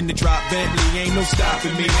in the drop Bentley, ain't no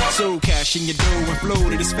stopping me. So cash in your dough and flow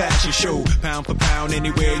to this fashion show. Pound for pound,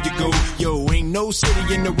 anywhere you go. Yo, ain't no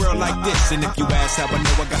city in the world like this. And if you ask how I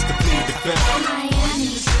know, I got to plead the fifth. Miami,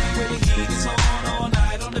 where the heat is on all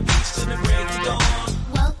night on the beach till the break of dawn.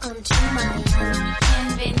 Welcome to Miami,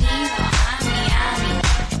 bienvenido a Miami.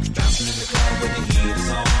 Bouncing in the club where the heat is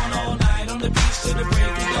on all night on the beach till the break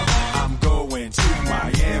of dawn. I'm going to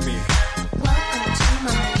Miami. Welcome to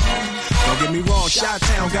Miami. Don't get me wrong,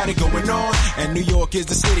 Chi-Town got it going on. And New York is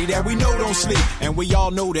the city that we know don't sleep. And we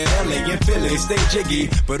all know that LA and Philly stay jiggy.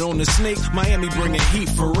 But on the sneak, Miami bringing heat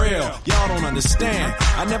for real. Y'all don't understand.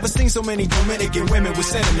 I never seen so many Dominican women with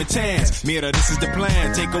sentiment tans. Mira, this is the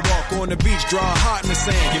plan. Take a walk on the beach, draw a heart in the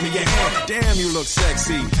sand. Give me your hand. Damn, you look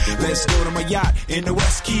sexy. Let's go to my yacht in the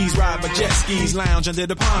West Keys. Ride my jet skis, lounge under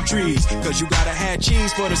the palm trees. Cause you gotta have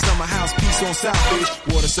cheese for the summer house piece on South Beach.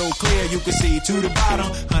 Water so clear you can see to the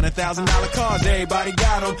bottom. $100,000 cars, everybody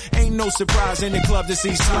got them. Ain't no surprise in the club to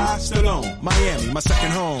see Sly Stallone. Miami, my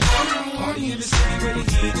second home. Party in the city where the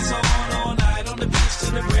heat is on all night on the beach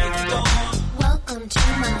till the break of dawn. Welcome to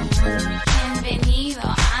Miami, bienvenido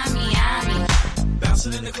a Miami.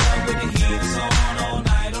 Bouncing in the club where the heat is on all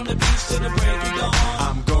night on the beach till the break of dawn.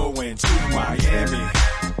 I'm going to Miami.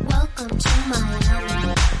 Welcome to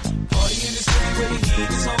Miami. Party in the city where the heat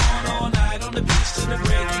is on all night on the beach till the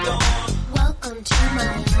break of dawn. Welcome to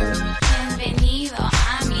Miami, bienvenido a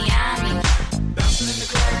Miami. Bouncing in the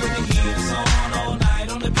club where the heat is on all night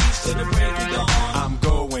on the beach till the break of dawn. I'm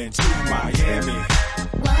going to Miami.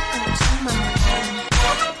 Welcome to Miami.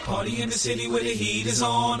 Party in the city where the heat is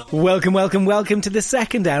on. Welcome, welcome, welcome to the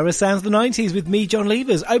second hour of Sounds of the 90s with me, John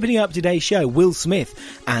Levers. Opening up today's show, Will Smith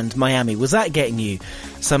and Miami. Was that getting you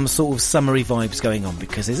some sort of summery vibes going on?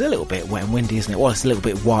 Because it's a little bit wet and windy, isn't it? Well, it's a little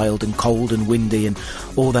bit wild and cold and windy and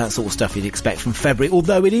all that sort of stuff you'd expect from February.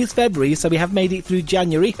 Although it is February, so we have made it through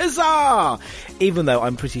January. Huzzah! Even though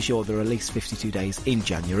I'm pretty sure there are at least 52 days in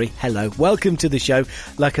January. Hello, welcome to the show.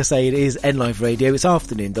 Like I say, it is N Live Radio. It's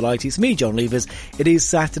Afternoon Delight. It's me, John Levers. It is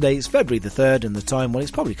Saturday. It's February the 3rd, and the time, well,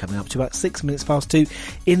 it's probably coming up to about 6 minutes past 2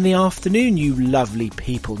 in the afternoon, you lovely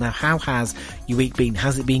people. Now, how has your week been?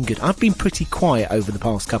 Has it been good? I've been pretty quiet over the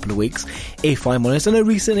past couple of weeks, if I'm honest. I know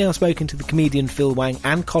recently I've spoken to the comedian Phil Wang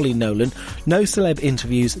and Colin Nolan. No celeb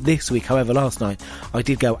interviews this week. However, last night I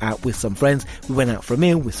did go out with some friends. We went out for a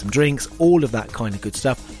meal with some drinks, all of that kind of good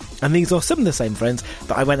stuff. And these are some of the same friends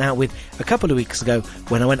that I went out with a couple of weeks ago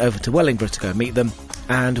when I went over to Wellingborough to go meet them.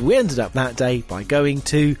 And we ended up that day by going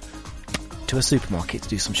to a supermarket to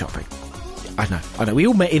do some shopping. I know. We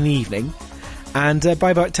all met in the evening, and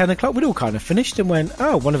by about 10 o'clock we'd all kind of finished and went,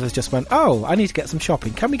 one of us just went, I need to get some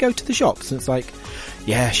shopping. Can we go to the shops? And it's like,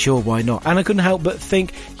 yeah, sure, why not? And I couldn't help but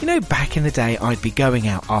think, back in the day I'd be going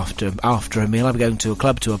out after a meal. I'd be going to a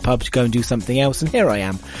club, to a pub to go and do something else, and here I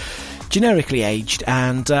am, generically aged,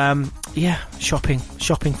 and shopping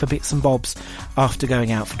for bits and bobs after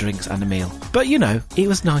going out for drinks and a meal. But it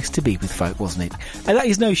was nice to be with folk, wasn't it? And that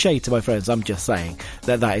is no shade to my friends, I'm just saying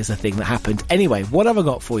that is a thing that happened. Anyway, what have I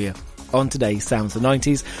got for you on today's Sounds of the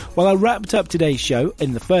 90s? Well, I wrapped up today's show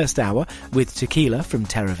in the first hour with Tequila from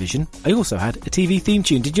TerraVision. I also had a TV theme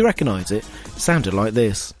tune. Did you recognise it? It sounded like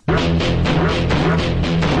this.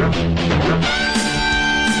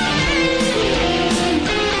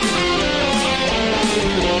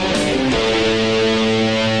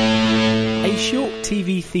 Short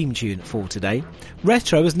TV theme tune for today.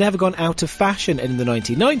 Retro has never gone out of fashion, and in the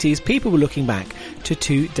 1990s people were looking back to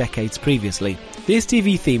 2 decades previously. This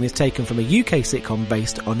TV theme is taken from a UK sitcom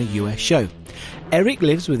based on a US show. Eric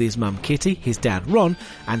lives with his mum Kitty, his dad Ron,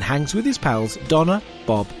 and hangs with his pals Donna,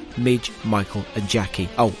 Bob, Midge, Michael and Jackie.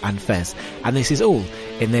 Oh, and Fez. And this is all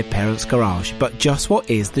in their parents' garage. But just what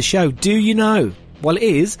is the show? Do you know? Well, it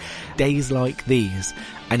is Days Like These,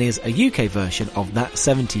 and is a UK version of That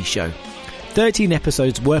 70s Show. 13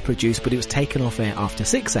 episodes were produced, but it was taken off air after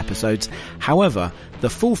 6 episodes. However, the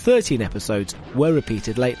full 13 episodes were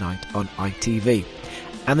repeated late night on ITV.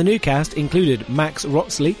 And the new cast included Max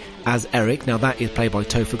Rotzley as Eric, now that is played by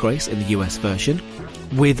Topher Grace in the US version,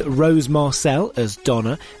 with Rose Marcel as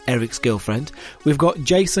Donna, Eric's girlfriend. We've got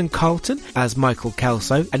Jason Carlton as Michael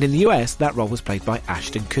Kelso, and in the US that role was played by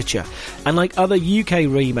Ashton Kutcher. And like other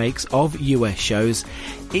UK remakes of US shows,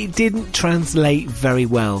 it didn't translate very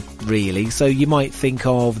well, really. So you might think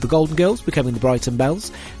of The Golden Girls becoming The Brighton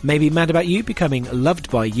Bells, maybe Mad About You becoming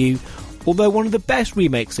Loved by You, although one of the best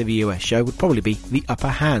remakes of a US show would probably be The Upper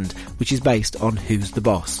Hand, which is based on Who's the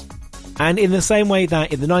Boss. And in the same way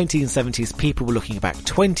that in the 1970s people were looking back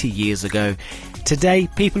 20 years ago, today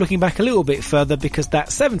people are looking back a little bit further, because That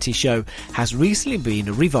 70s Show has recently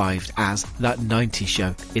been revived as That 90s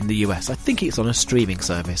Show in the US. I think it's on a streaming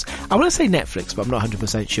service. I want to say Netflix, but I'm not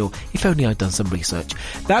 100% sure. If only I'd done some research.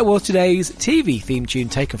 That was today's TV theme tune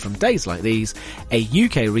taken from Days Like These, a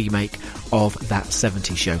UK remake of That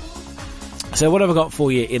 70s Show. So what have I got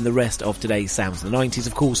for you in the rest of today's Sounds of the 90s?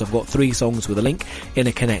 Of course, I've got 3 songs with a link in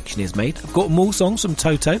A Connection Is Made. I've got more songs from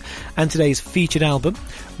Toto and today's featured album,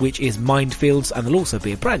 which is Mindfields, and there'll also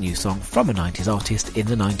be a brand new song from a 90s artist in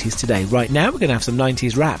the 90s today. Right now, we're going to have some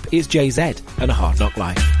 90s rap. It's Jay-Z and A Hard Knock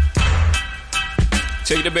Life.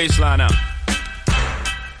 Take the bass line out.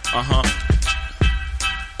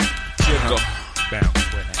 Jiggle. Bounce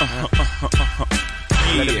with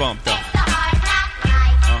it. Let it bump though.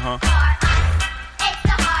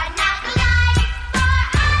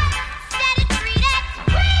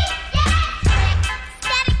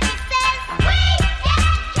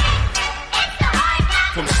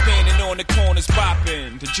 From standing on the corners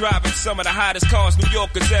popping to driving some of the hottest cars New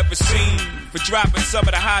Yorkers ever seen, for dropping some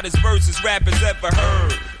of the hottest verses rappers ever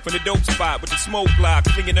heard, from the dope spot with the smoke block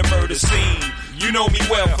flinging the murder scene. You know me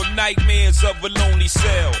well from nightmares of a lonely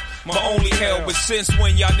cell. My only hell was since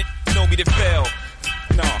when y'all know me to fail.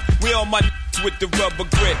 Nah, we all my with the rubber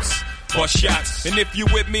grips or shots, and if you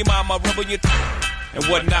with me, mama, rubber your and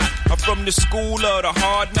whatnot. I'm from the school of the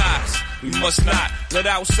hard knocks. We must not let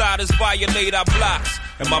outsiders violate our blocks.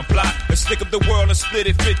 And my block, let's stick up the world and split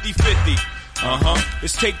it 50-50.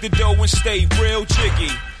 Let's take the dough and stay real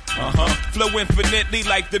jiggy. Flow infinitely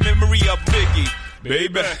like the memory of Biggie.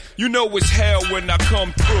 Baby, you know it's hell when I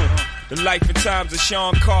come through. The Life and Times of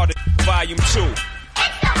Sean Carter, Volume 2.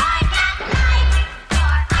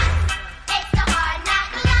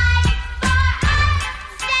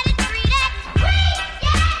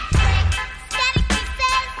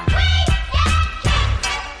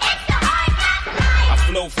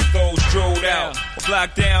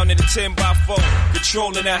 locked down in a 10x4,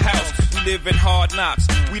 controlling the house. We live in hard knocks.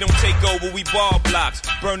 We don't take over, we ball blocks.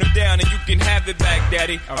 Burn them down and you can have it back,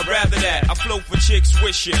 daddy. I'd rather that. I float for chicks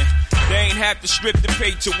wishing they ain't have to strip to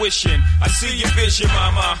pay tuition. I see your vision,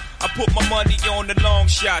 mama. I put my money on the long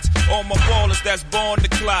shots. All my ballers that's born the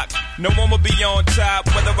clock. No one will be on top,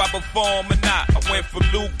 whether I perform or not. I went from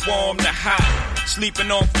lukewarm to hot.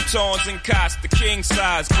 Sleeping on futons and cots, the king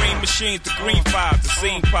size. Green machines, the green fives, the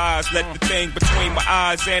scene pies. Let the thing between my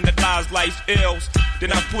eyes analyze life's ills.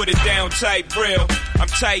 Then I put it down tight real. I'm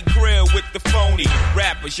tight grill with the phony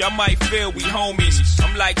rappers. Y'all might feel we homies.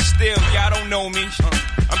 I'm like still, y'all don't know me.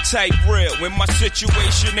 I'm tight real. When my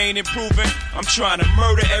situation ain't improving, I'm trying to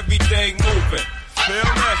murder everything moving.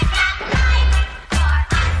 Feel me?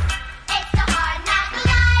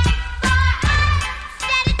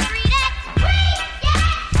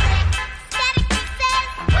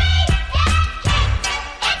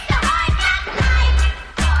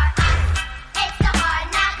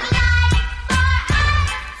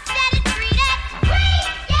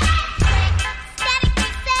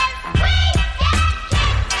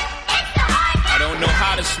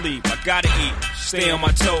 I gotta eat, stay on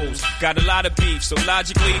my toes. Got a lot of beef, so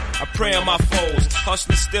logically, I prey on my foes.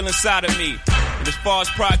 Hustling still inside of me. And as far as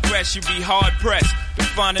progress, you be hard pressed to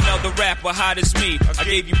find another rapper hot as me. I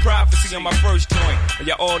gave you prophecy on my first joint, and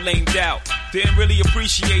y'all all lamed out. Didn't really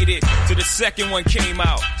appreciate it till the second one came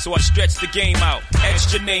out. So I stretched the game out,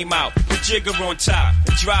 etched your name out, put Jigger on top,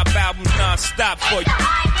 and drop albums non-stop for you.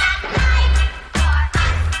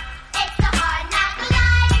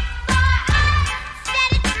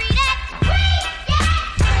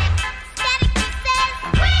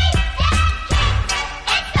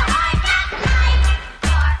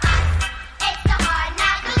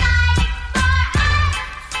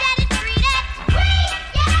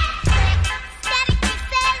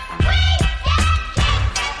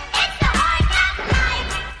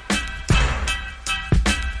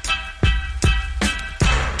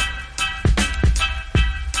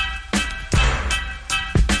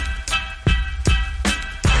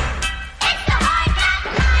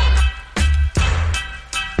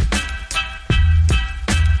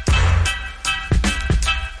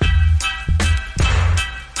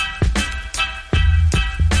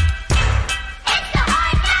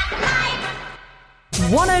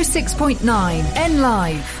 N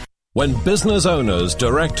Live. When business owners,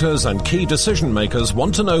 directors and key decision makers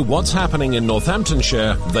want to know what's happening in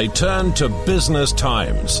Northamptonshire, they turn to Business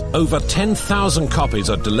Times. Over 10,000 copies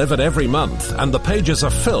are delivered every month, and the pages are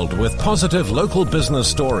filled with positive local business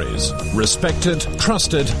stories. Respected,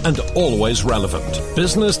 trusted and always relevant.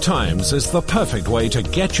 Business Times is the perfect way to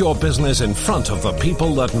get your business in front of the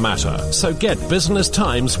people that matter. So get Business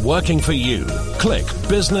Times working for you. Click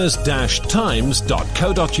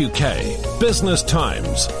business-times.co.uk. Business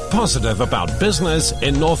Times. Positive about business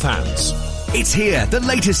in Northants. It's here. The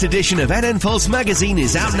latest edition of NN Pulse magazine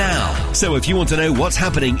is out now. So if you want to know what's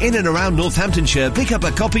happening in and around Northamptonshire, pick up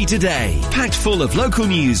a copy today. Packed full of local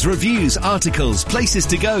news, reviews, articles, places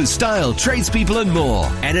to go, style, tradespeople and more.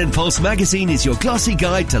 NN Pulse magazine is your glossy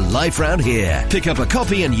guide to life round here. Pick up a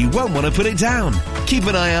copy and you won't want to put it down. Keep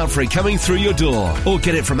an eye out for it coming through your door or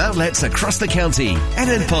get it from outlets across the county.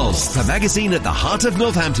 NN Pulse, the magazine at the heart of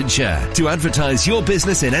Northamptonshire. To advertise your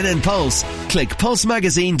business in NN Pulse, click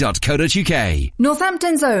pulsemagazine.co.uk.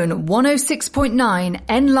 Northampton's own 106.9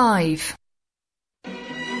 N Live.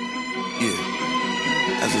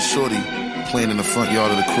 Yeah. As a shorty playing in the front yard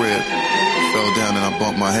of the crib, fell down and I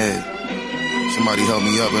bumped my head. Somebody helped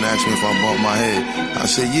me up and asked me if I bumped my head. I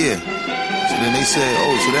said, yeah. So then they said,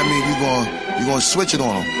 oh, so that means you gonna switch it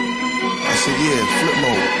on them. I said, yeah, flip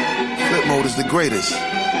mode. Flip mode is the greatest.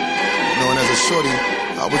 You know, and as a shorty,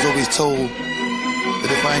 I was always told that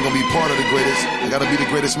if I ain't gonna be part of the greatest, I gotta be the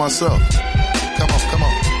greatest myself. Come on,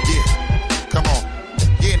 yeah, come on.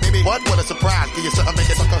 Yeah, baby, what a surprise. Give you something, make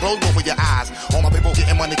it sucker close both of your eyes. All my people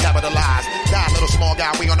getting money capitalized. Die, little small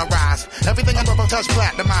guy, we on the rise. Everything I'm above touch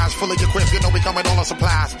platinumized. Full of your crisp, you know we coming all on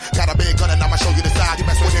supplies. Got a big gun and I'ma show you the size. You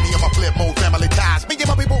mess with any of my flip mode family ties. Me and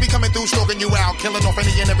my people be coming through, stroking you out. Killing off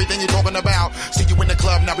any and everything you're talking about. See you in the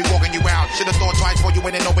club, now we walking you out. Should've thought twice before you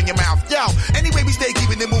went and open your mouth. Yo, anyway, we stay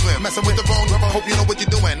keeping it moving. Messing with the phone, I hope you know what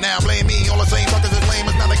you're doing. Now blame me, all the same fuckers is lame.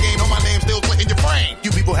 It's not a game, no, my name's still splitting your frame.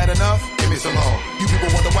 You people had enough? Give me some more. You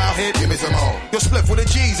people want the wild hit? Give me some more. Your split with the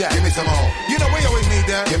G's at? Give me some more. You know we always need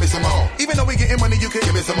that? Give me some more. Even though we getting money, you can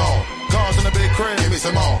give me some more. Cars in a big crib? Give me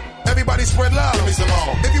some more. Everybody spread love? Give me some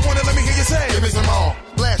more. If you want it, let me hear you say, give me some more.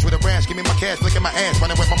 Blast with a branch, give me my cash, look at my ass.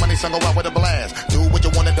 Running with my money, son, go out with a blast. Do what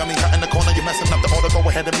you want, dummy, cut in the corner. You messing up the order, go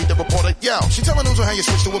ahead and meet the reporter. Yo, she tell me news on how you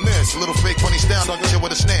switch to a miss. A little fake funny style, talking shit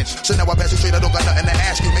with a snitch. So now I pass you straight, I don't got nothing to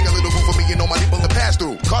ask you. Make a little room for me, you know my people to pass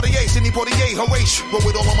through. Cartier, Sidney Portier, Horatio. Roll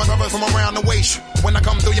with all of my brothers from around the waist. When I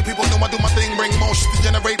come through, your people know I do my thing. Bring motion to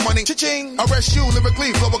generate money. Cha-ching. Arrest you,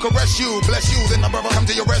 lyrically, flow will caress you. Bless you, then my brother come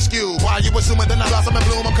to your rescue. Why you assuming that I blossom and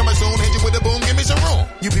bloom? I'm coming soon, hit you with a boom, give me some room.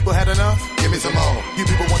 You people had enough? Give me some more. You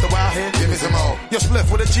people want the wild hit? Give me some more. Your spliff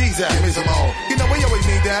with a G's at? Give me some more. You know we always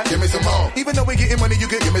need that? Give me some more. Even though we getting money, you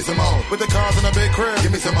get give me some more. With the cars in a big crib,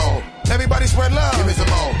 give me some more. Everybody spread love, give me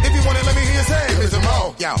some more. If you want it, let me hear you say, give me some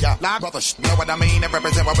more. Yo, live brothers, know what I mean? That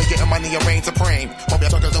represent why we getting money and reign supreme. Hope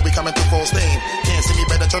y'all talkers know we coming through full steam. Can't see me,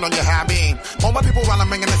 better turn on your high beam. All my people while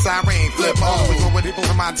I'm ringing the siren. Flip mode, we go with people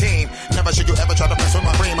from my team. Never should you ever try to mess with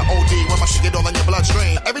my brain. My OD, when my shit get all in your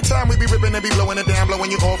bloodstream. Every time we be ripping and be blowing it down,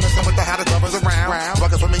 blowing you off, messing with the hottest brothers around.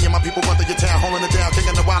 Rockers with me and my people run through your town, holding it down,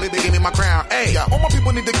 kicking the wally, they give me my crown. Hey, all my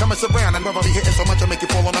people need to come and surround. And brother be hitting so much I make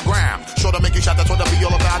you fall on the ground. Sure to make you shot, that's what I be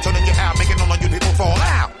all about. Turning you out, making all of you people fall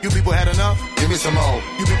out. You people had enough? Give me some more.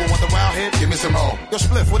 You people want the wild hit? Give me some more. Your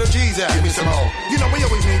spliff with a G's at? Give me some more. You know we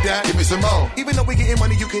always need that. Give me some more. Even though we getting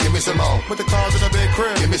money, you can give me some more. Put the cars in a big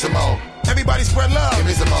crib. Give me some more. Everybody spread love. Give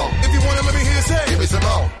me some more. If you want it, let me hear you say. Give me some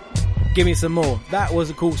more. Gimme Some More. That was,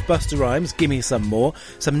 of course, Buster Rhymes, Gimme Some More.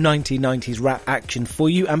 Some 1990s rap action for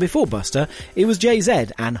you. And before Buster, it was Jay-Z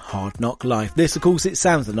and Hard Knock Life. This, of course, it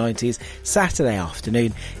sounds the 90s, Saturday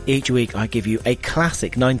afternoon. Each week I give you a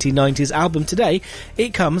classic 1990s album. Today,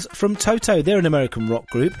 it comes from Toto. They're an American rock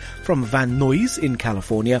group from Van Nuys in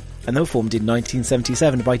California, and they were formed in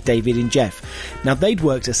 1977 by David and Jeff. Now, they'd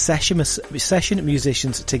worked as session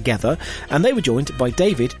musicians together, and they were joined by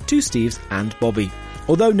David, two Steves, and Bobby.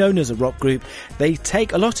 Although known as a rock group, they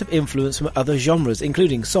take a lot of influence from other genres,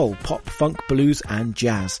 including soul, pop, funk, blues and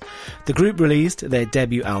jazz. The group released their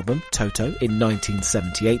debut album, Toto, in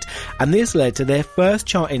 1978, and this led to their first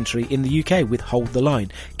chart entry in the UK with Hold the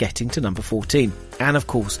Line, getting to number 14. And of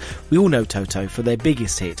course, we all know Toto for their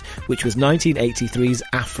biggest hit, which was 1983's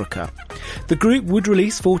Africa. The group would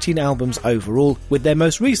release 14 albums overall, with their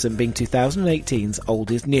most recent being 2018's Old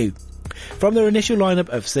Is New. From their initial lineup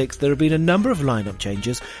of 6, there have been a number of lineup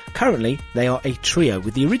changes. Currently, they are a trio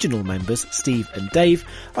with the original members, Steve and Dave,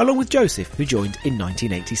 along with Joseph, who joined in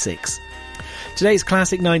 1986. Today's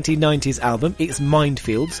classic 1990s album is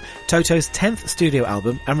Mindfields, Toto's 10th studio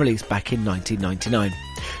album and released back in 1999.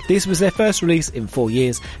 This was their first release in 4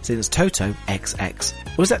 years since Toto XX.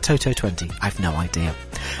 Or was that Toto 20? I've no idea.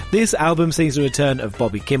 This album sees the return of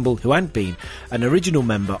Bobby Kimball, who hadn't been an original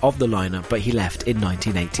member of the lineup, but he left in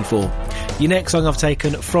 1984. Your next song I've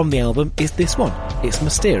taken from the album is this one. It's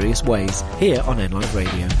Mysterious Ways, here on NLive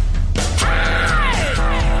Radio.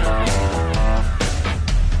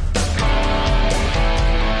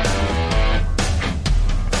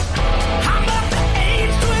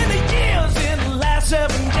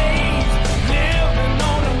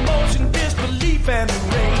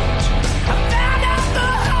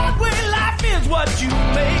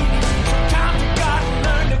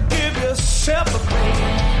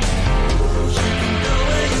 You can go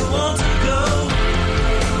where you want to go.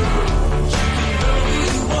 You can go where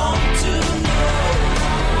you want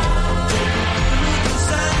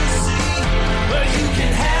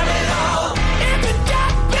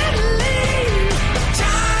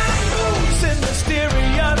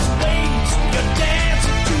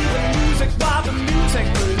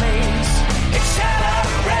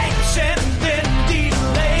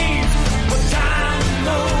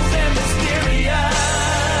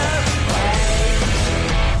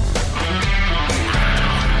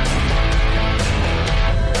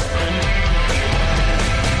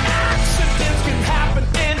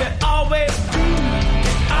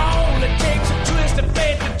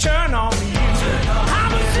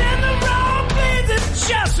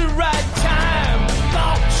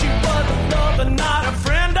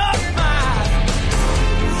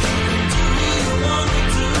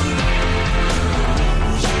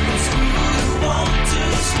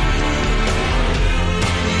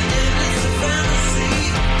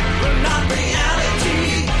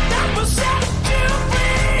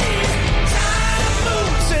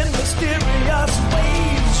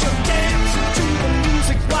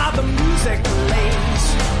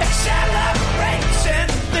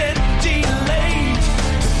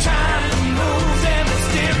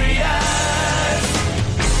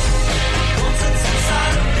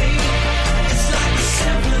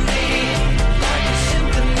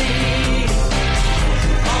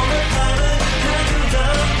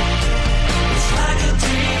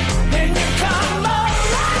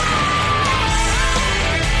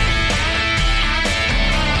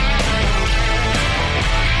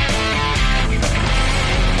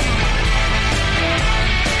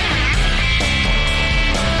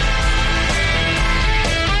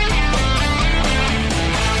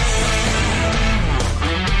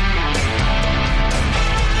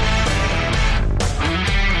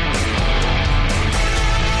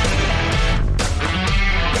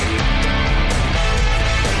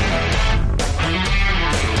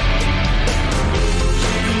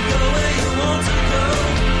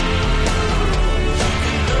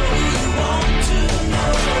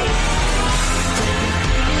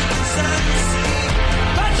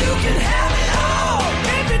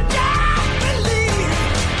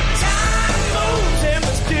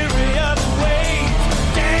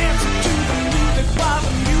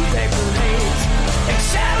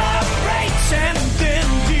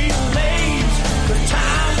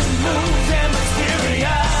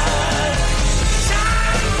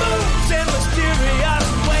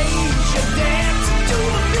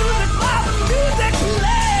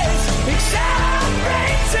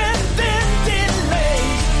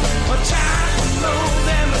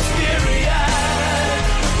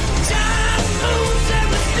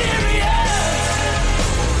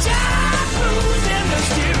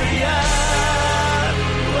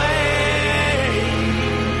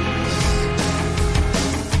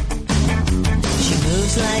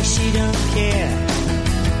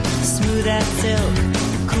smooth as silk,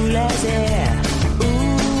 cool as air.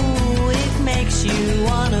 Ooh, it makes you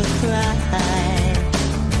wanna cry.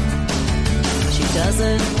 She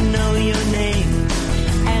doesn't know your name,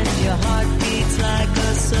 and your heart beats like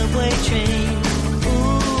a subway train.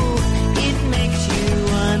 Ooh, it makes you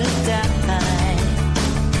wanna die.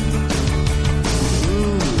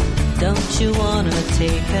 Ooh, don't you wanna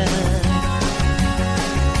take her?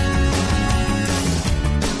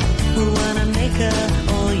 Wanna make her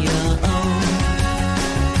all your own.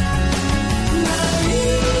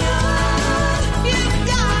 Maria, you've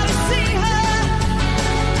gotta see her.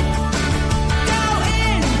 Go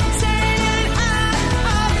insane and out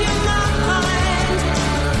of your mind.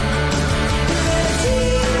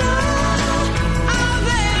 Regina,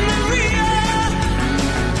 Ave Maria.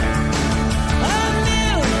 A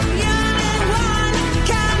million and one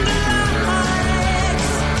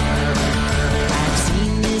candlelights. I've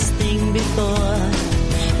seen this thing before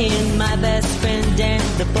in my best friend and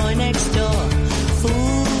the boy next door.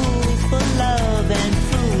 Fool for love and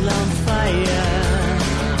fool on fire.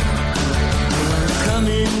 One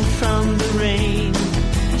coming from the rain,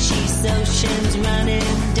 she's oceans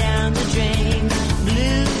running down the drain.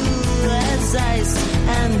 Blue as ice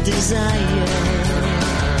and desire.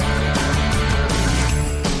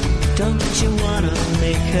 Don't you wanna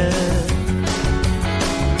make her?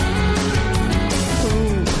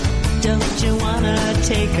 Don't you wanna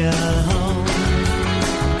take her home?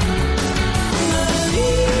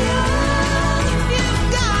 Maria, you've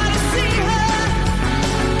gotta see her.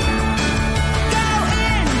 Go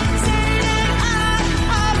insane and out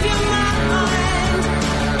of your mind.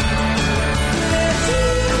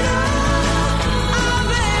 Regina,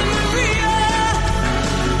 Ave Maria.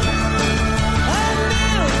 A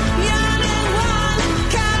million and one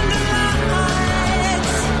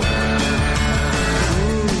candlelights.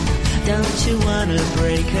 Don't you wanna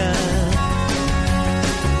break her?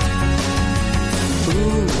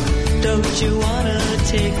 Ooh, don't you wanna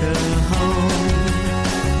take her home?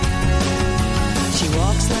 She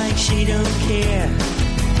walks like she don't care,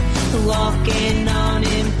 walking on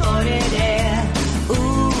imported air.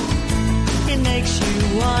 Ooh, it makes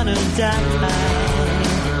you wanna die.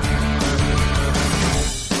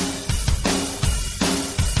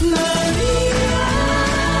 Maria,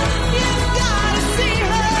 you've gotta see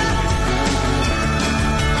her.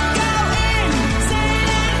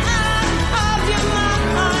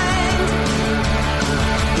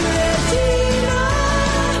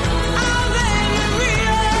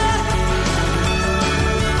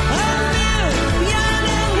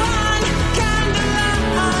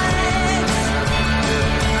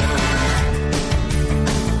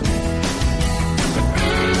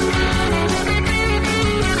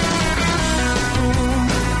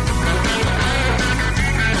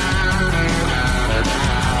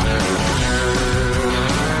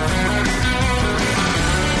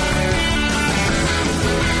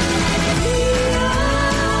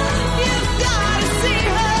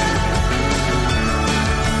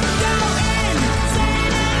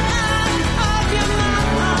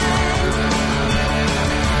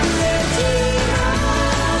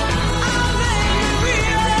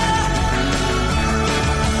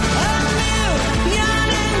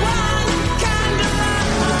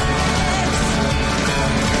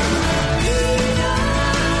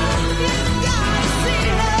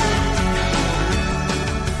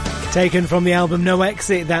 Taken from the album No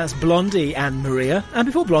Exit, that's Blondie and Maria. And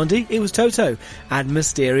before Blondie, it was Toto and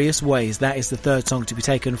Mysterious Ways. That is the third song to be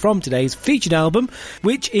taken from today's featured album,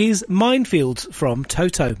 which is Minefields from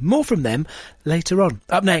Toto. More from them later on.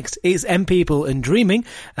 Up next is M People and Dreaming,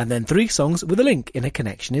 and then 3 songs with a link in A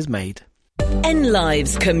Connection Is Made. N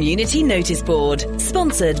Live's Community Notice Board,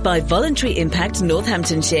 sponsored by Voluntary Impact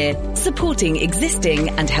Northamptonshire, supporting existing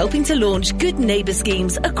and helping to launch good neighbour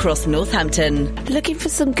schemes across Northampton. Looking for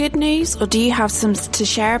some good news, or do you have some to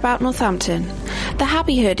share about Northampton? The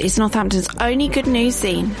Happy Hood is Northampton's only good news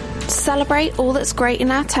zine. Celebrate all that's great in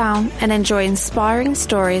our town and enjoy inspiring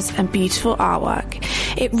stories and beautiful artwork.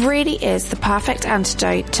 It really is the perfect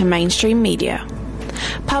antidote to mainstream media.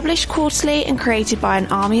 Published quarterly and created by an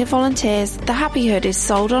army of volunteers, The Happy Hood is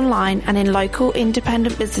sold online and in local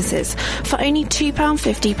independent businesses for only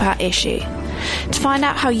 £2.50 per issue. To find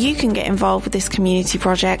out how you can get involved with this community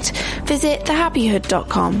project, visit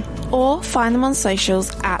thehappyhood.com or find them on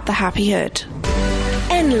socials at The Happy Hood.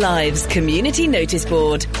 N Live's Community Notice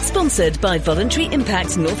Board, sponsored by Voluntary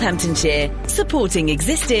Impact Northamptonshire, supporting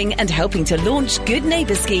existing and helping to launch good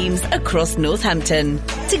neighbour schemes across Northampton.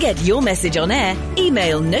 To get your message on air,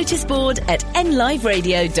 email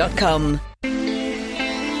noticeboard@nliveradio.com.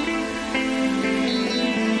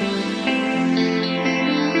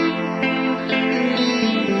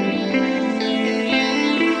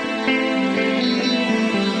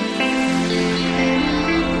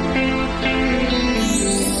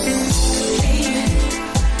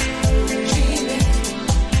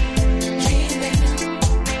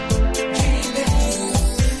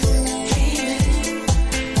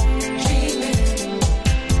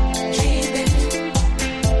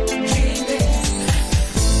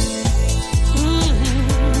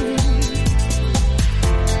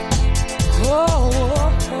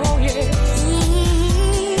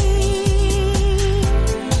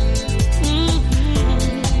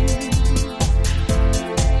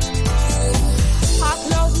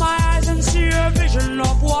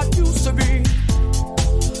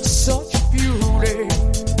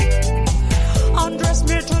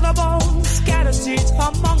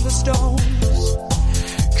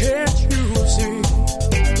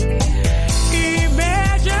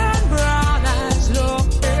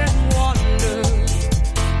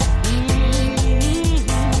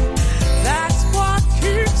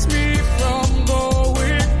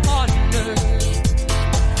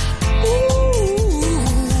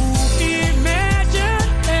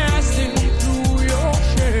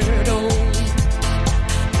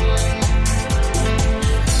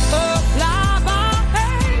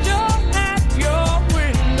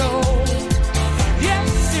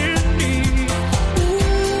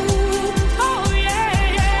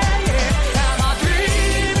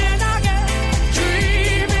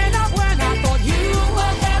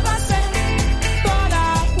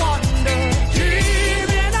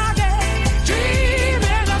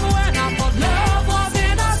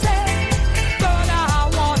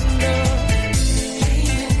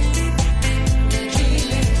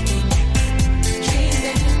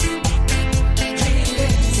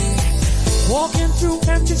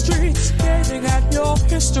 empty streets, gazing at your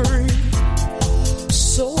history.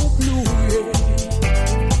 So blue, yeah.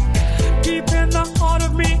 Deep in the heart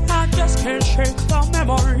of me, I just can't shake the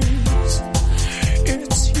memories.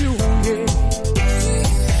 It's you, yeah.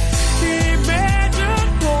 Imagine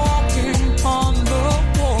walking on the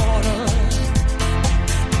water.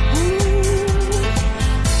 Ooh,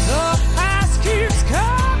 the past keeps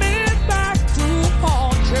coming back to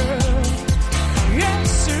haunt you.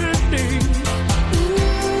 Yes, indeed. Ooh,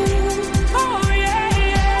 oh yeah,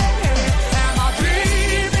 yeah. Am I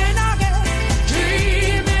dreaming again?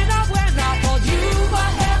 Dreaming of when I told you I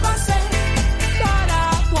ever said, but I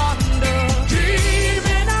wonder.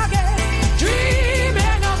 Dreaming again,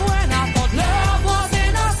 dreaming of when I thought love was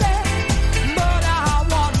innocent, but I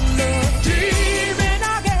wonder. Dreaming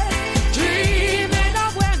again, dreaming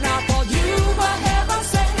of when I thought you were ever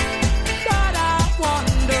said, but I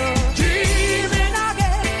wonder. Dreaming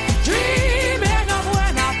again, dreaming of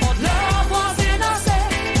when I thought love was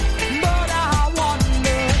innocent, but I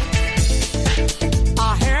wonder. I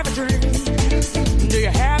have a dream. Do you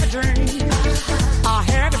have a dream? I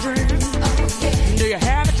have a dream. Do you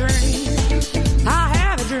have a dream? I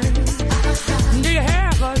have a dream. Do you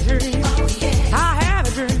have a dream? I have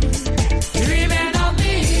a dream. Dreaming of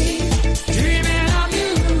me, dreaming of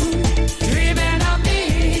you, dreaming of me,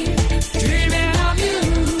 dreaming of you,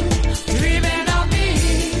 dreaming of me,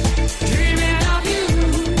 dreaming of you,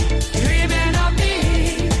 dreaming of me,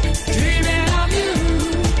 dreaming of you.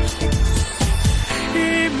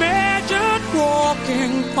 Imagine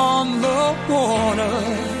walking on the water.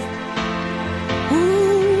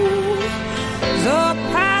 Ooh, the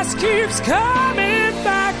past keeps coming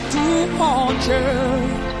back to haunt you.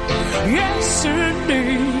 Yes,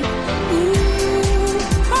 indeed. Ooh,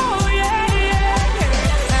 oh yeah, yeah,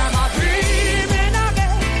 yeah. Am I dreaming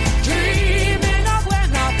again? Dreaming of when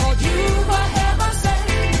I thought you were ever said,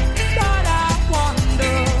 but I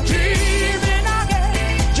wonder. Dreaming again,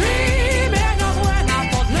 dreaming of when I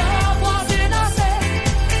thought love was innocent,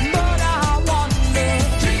 but I wonder.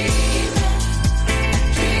 Dreaming,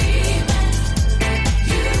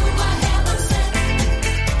 you were ever said.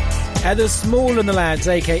 Heather Small and the Lads,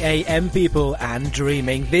 aka M People, and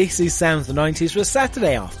Dreaming. This is Sounds the 90s for a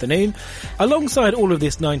Saturday afternoon. Alongside all of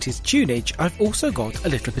this 90s tunage, I've also got a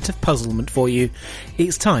little bit of puzzlement for you.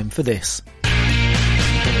 It's time for this.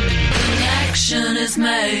 Connection is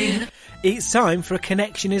made. It's time for a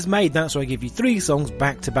Connection is Made. That's where I give you 3 songs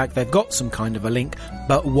back to back. They've got some kind of a link,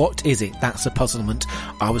 but what is it? That's the puzzlement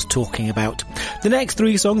I was talking about. The next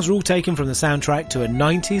 3 songs are all taken from the soundtrack to a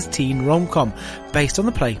 90s teen rom-com based on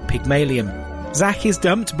the play Pygmalion. Zach is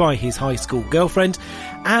dumped by his high school girlfriend,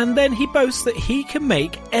 and then he boasts that he can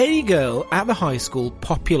make any girl at the high school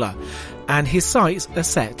popular, and his sights are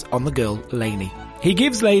set on the girl Lainey. He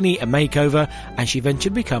gives Lainey a makeover, and she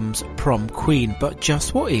eventually becomes prom queen. But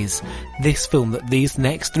just what is this film that these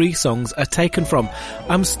next 3 songs are taken from?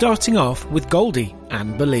 I'm starting off with Goldie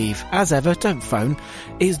and Believe. As ever, don't phone.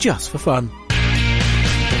 It's just for fun.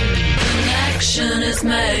 Connection is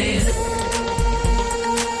made.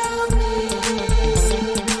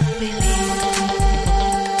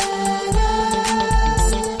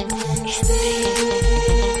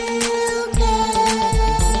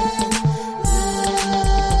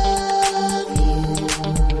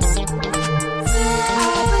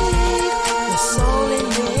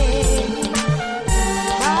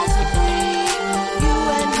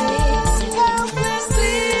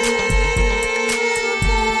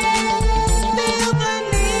 Feel the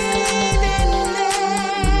need.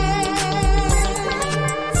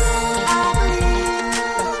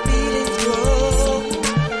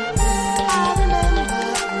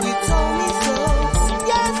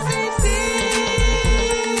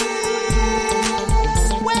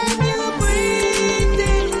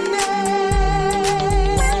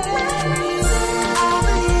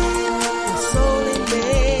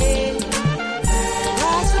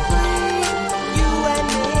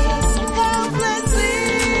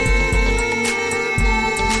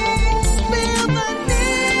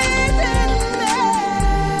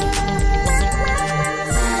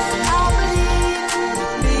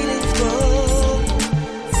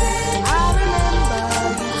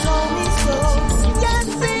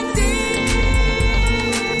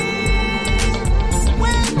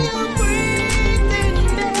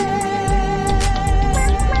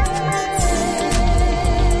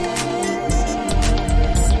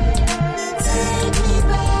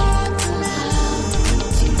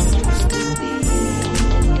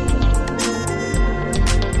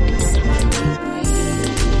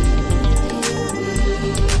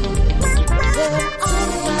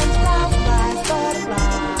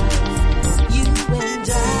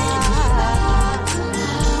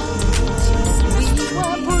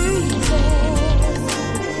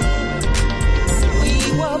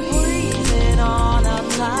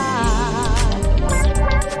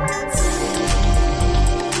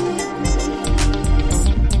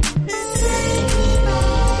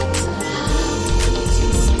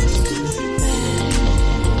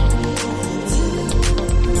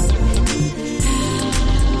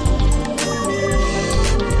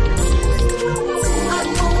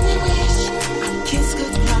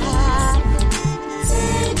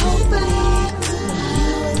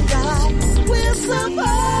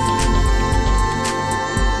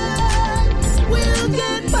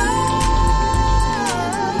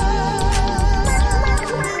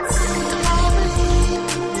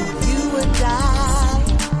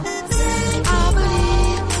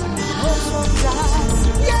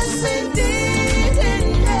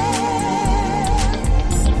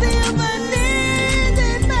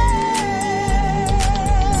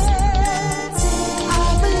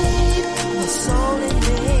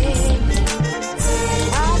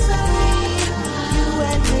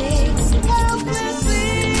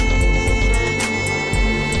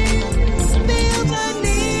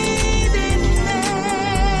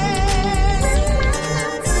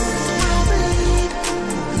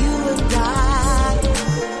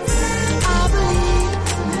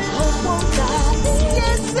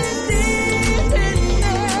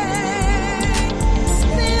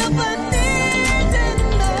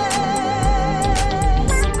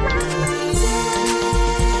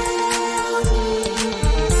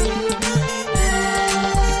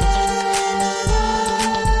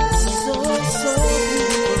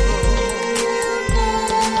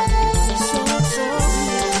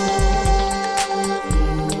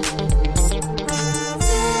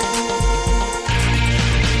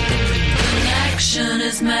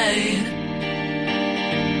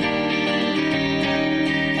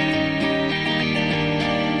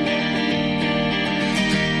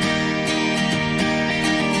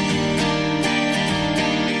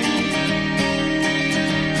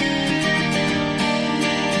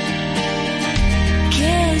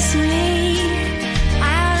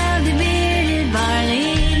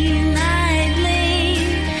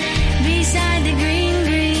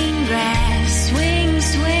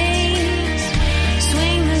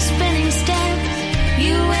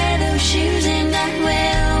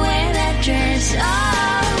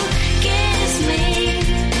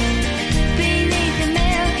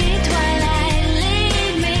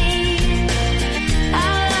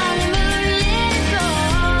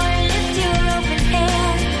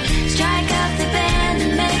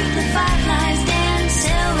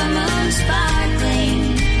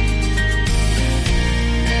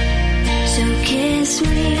 kiss me.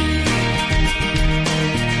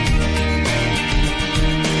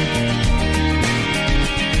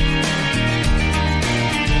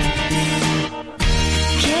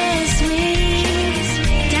 Kiss me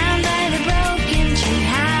down by the broken tree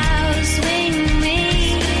house. Swing me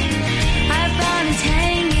up on its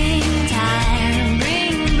hanging tire.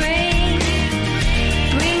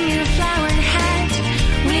 Bring your flowered hat.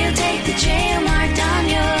 We'll take the trail marked on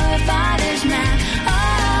your father's map.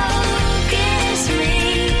 Oh, kiss me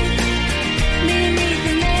beneath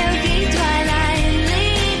the milky twilight.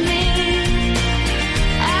 Lead me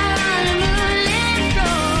out on a moonlit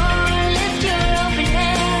floor. Lift your open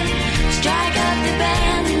hand, strike up the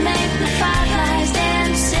band, and make the fireflies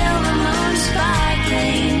dance. Silver moon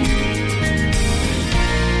sparkling.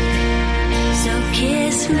 So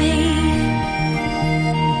kiss me.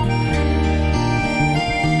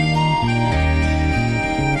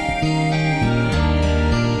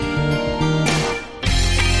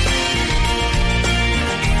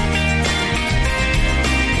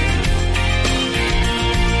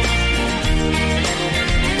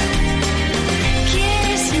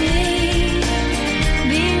 Kiss me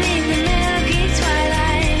beneath the milky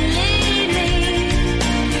twilight. Lead me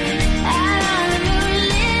out on the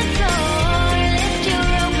moonlit floor. Lift your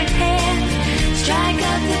open hand, strike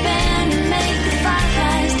up the band, and make the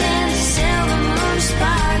fireflies dance. Silver moon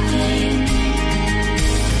sparkling.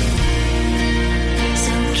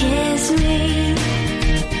 So kiss me.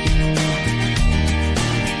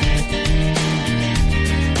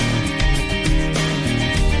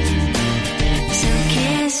 So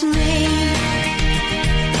kiss me.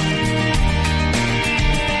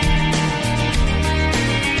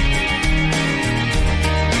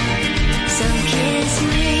 So kiss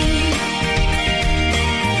me.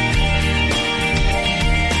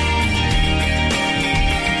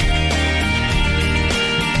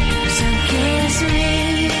 So kiss me.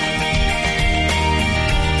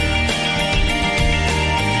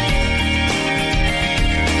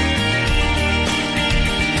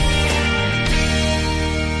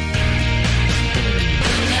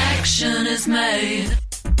 Connection is made.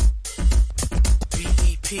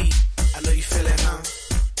 BEP, I know you feel it, huh?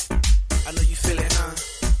 I know you feel it, huh?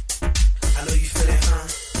 I know you feel it, huh?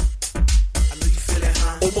 I know you feel it,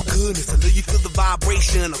 huh? Oh my goodness, I know you feel the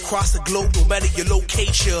vibration across the globe, no matter your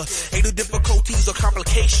location. Ain't no difficulties or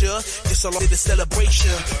complication. Just all the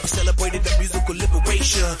celebration. We celebrated the musical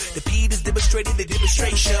liberation. The beat is demonstrated the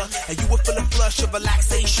demonstration. And you will feel a flush of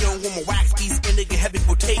relaxation. When my wax beats spinning in heavy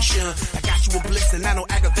rotation. I got you in bliss and I know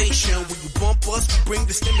aggravation. When you bump us, we bring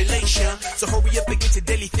the stimulation. So hurry up and get your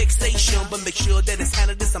daily fixation. But make sure that it's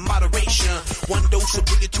handled in some moderation. One dose will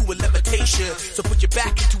bring you to a levitation. So put your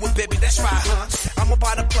back into it, baby, that's right, huh? I'm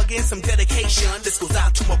about to plug in some dedication. This goes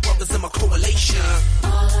out to my brothers in my correlation.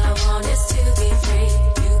 All I want is to be free.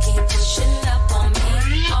 You keep pushing up on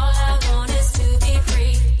me. All I want is to be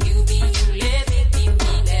free. You be you, let me be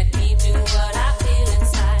me. Let me do what I feel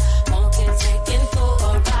inside. Won't get taken for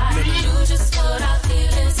a ride. Do just what I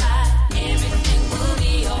feel inside. Everything will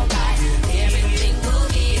be alright. Everything will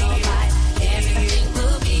be alright. Everything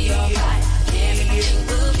will be alright. Everything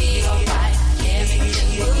will be alright. Everything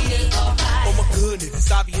will be alright. Oh my goodness,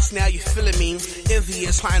 it's obvious now you're feeling me. Envy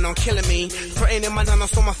is trying on killing me. Threatening my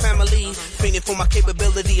donuts for my family. Fainting for my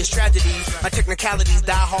capability is tragedy. My technicalities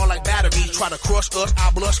die hard like batteries. Try to crush us,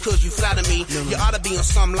 I blush cause you flatter me. You ought to be on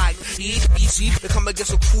something like EEC. To come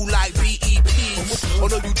against a crew like BEP. Oh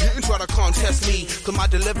no, you didn't try to contest me. Cause my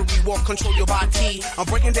delivery won't control your body. I'm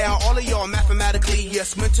breaking down all of y'all mathematically.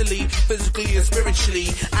 Yes, mentally, physically, and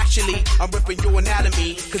spiritually. Actually, I'm ripping your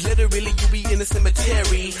anatomy. Cause literally you be in the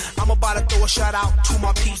cemetery. I'm about to throw a shout out to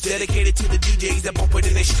my piece. Dedicated to the DJs that bump it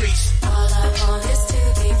in the streets. All I want is to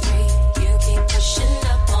be free. You keep pushing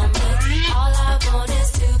up on me. All I want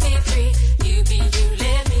is to be free. You be you,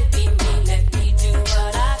 let me be me. Let me do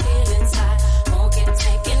what I feel inside. Won't get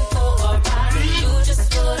taken for a ride. Do just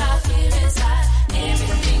what I feel inside.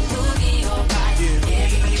 Everything will be alright.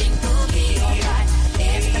 Everything will be alright.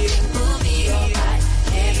 Everything will be alright.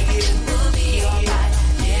 Everything will be alright.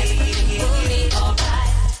 Everything will be alright.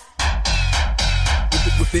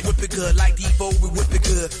 Whip it good like Devo, we whip it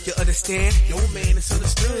good. You understand? Yo man, it's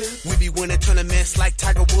understood. We be winning tournaments like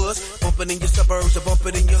Tiger Woods. Bumping in your suburbs or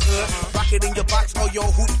bumping in your hood. Rock it in your box or your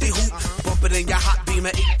hoop-de-hoop. Bump it in your hot beam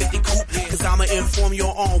at 850 coupe. Cause I'ma inform you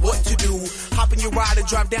on what to do. Hop in your ride and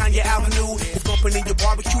drive down your avenue. It's bumping in your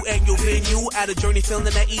barbecue and your venue. At a journey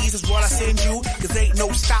feeling at ease is what I send you. Cause ain't no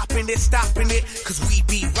stopping it. Cause we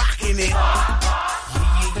be rocking it.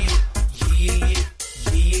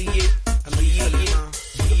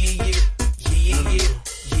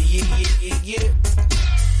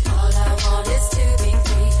 All I want is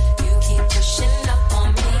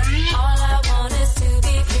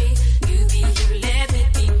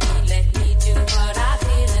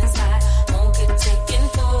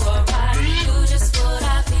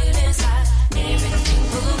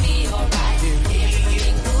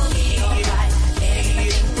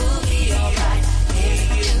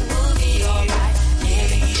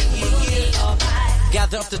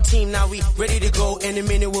Gather up the team, now we ready to go. In a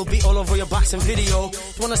minute we'll be all over your boxing video. You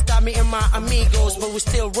wanna stop me and my amigos, but we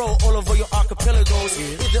still roll all over your archipelagos.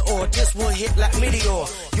 Either or, this will hit like meteor.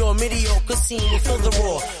 Your mediocre scene will fill the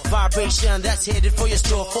roar. Vibration that's headed for your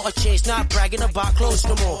store. For a change, not bragging about clothes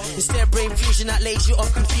no more. Instead, brain fusion that lays you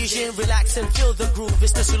of confusion. Relax and feel the groove,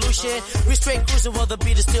 it's the solution. We straight cruising while the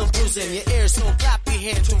beat is still cruising. Your ears so clap your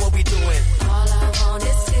hands to what we doing. All I want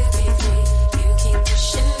is to be free. You keep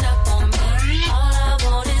pushing up on me. All I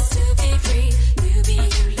want is to be free. You be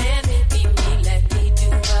you, let me be me. Let me do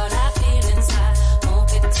what I feel inside. Won't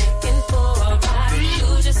get taken for a ride.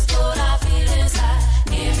 Do just what I feel inside.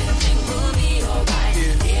 Everything will be alright.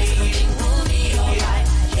 Everything will be alright.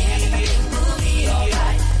 Everything will be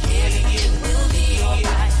alright. Everything will be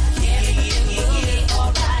alright. Everything will be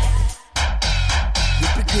alright.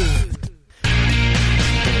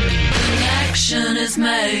 Action is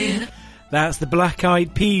made. That's the Black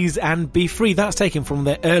Eyed Peas and Be Free. That's taken from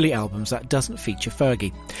their early albums that doesn't feature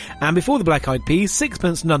Fergie. And before the Black Eyed Peas,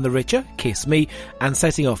 Sixpence None the Richer, Kiss Me, and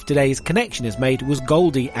setting off today's Connection Is Made was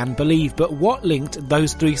Goldie and Believe. But what linked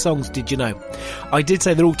those three songs, did you know? I did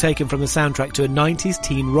say they're all taken from the soundtrack to a 90s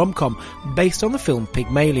teen rom-com based on the film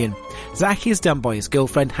Pygmalion. Zach is done by his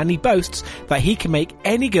girlfriend and he boasts that he can make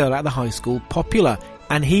any girl at the high school popular.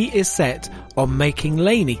 And he is set on making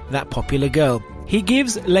Lainey that popular girl. He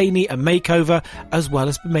gives Lainey a makeover as well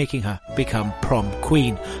as making her become prom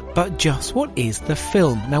queen. But just what is the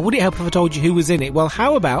film? Now, would it help if I told you who was in it? Well,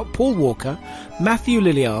 how about Paul Walker, Matthew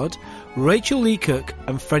Lillard, Rachel Lee Cook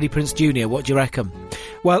and Freddie Prinze Jr.? What do you reckon?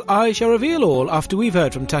 Well, I shall reveal all after we've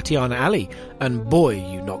heard from Tatiana Ali. And boy,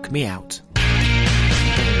 you knock me out.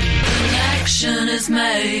 Action is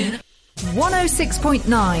made. 106.9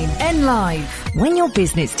 N Live. When your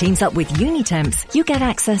business teams up with Unitemps, you get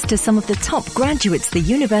access to some of the top graduates the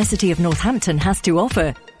University of Northampton has to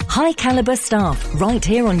offer. High caliber staff right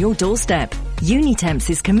here on your doorstep.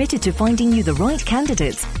 Unitemps is committed to finding you the right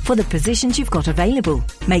candidates for the positions you've got available,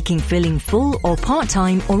 making filling full or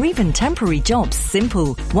part-time or even temporary jobs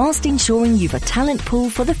simple, whilst ensuring you've a talent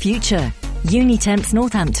pool for the future. Unitemps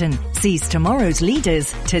Northampton. Seize tomorrow's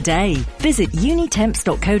leaders today. Visit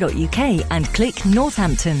unitemps.co.uk and click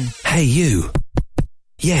Northampton. Hey you.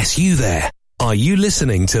 Yes, you there. Are you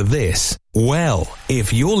listening to this? Well,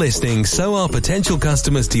 if you're listening, so are potential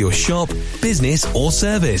customers to your shop, business or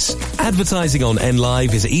service. Advertising on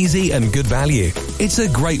NLive is easy and good value. It's a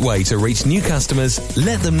great way to reach new customers,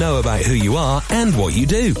 let them know about who you are and what you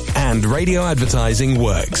do. And radio advertising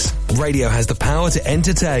works. Radio has the power to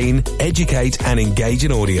entertain, educate and engage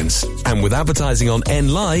an audience. And with advertising on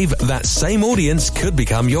NLive, that same audience could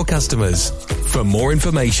become your customers. For more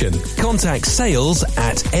information, contact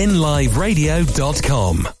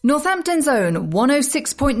sales@nliveradio.com. Northampton's own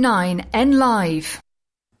 106.9 N Live.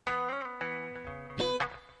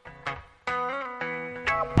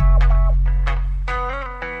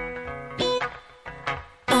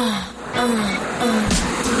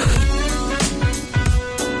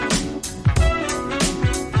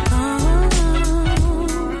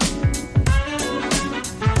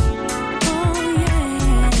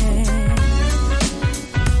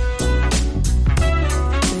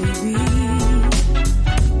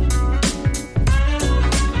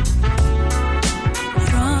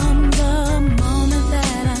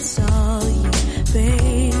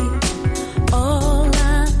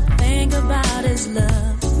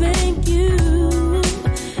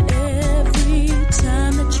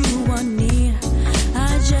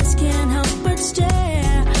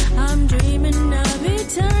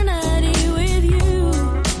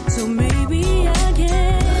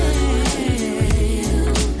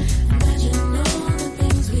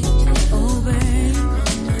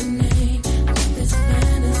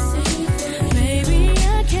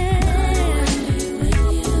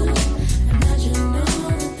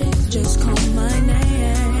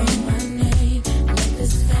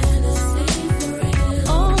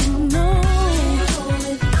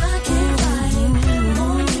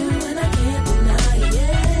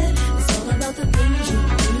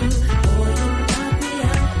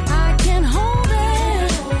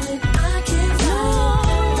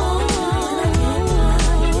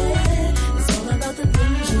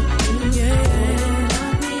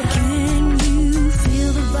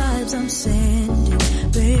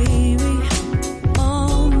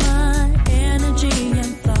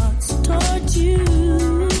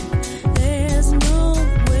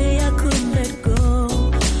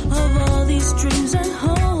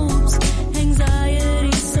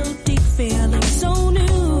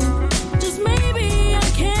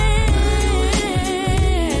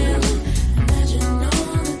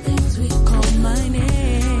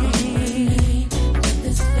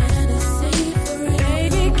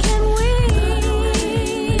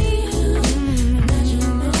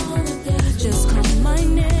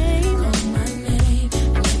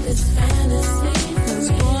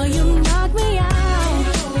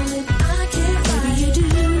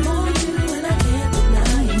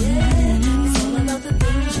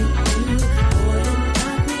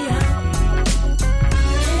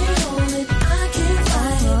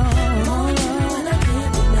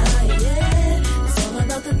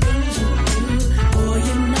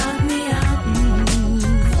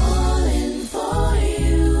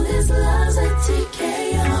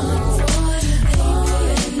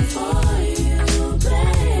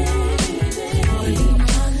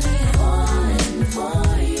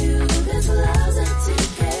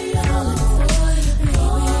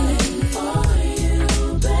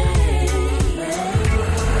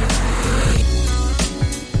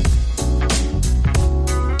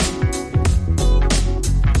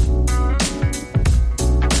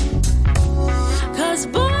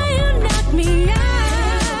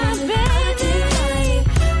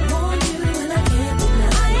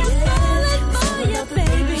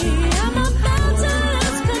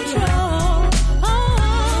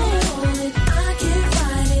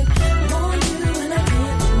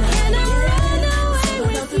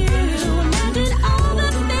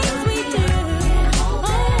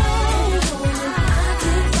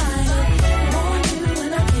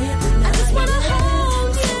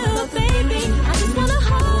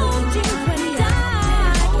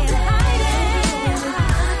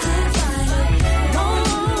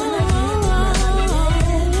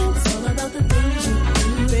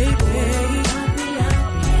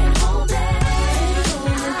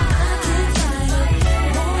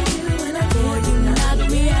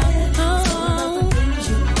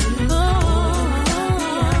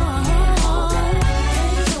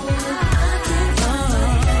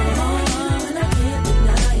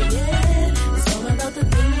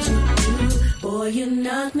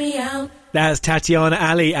 That's Tatiana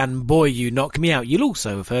Ali and Boy You Knock Me Out. You'll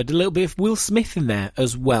also have heard a little bit of Will Smith in there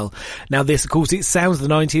as well. Now this, of course, it sounds the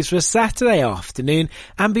 90s for a Saturday afternoon.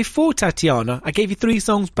 And before Tatiana, I gave you 3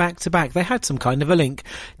 songs back to back. They had some kind of a link.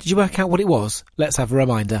 Did you work out what it was? Let's have a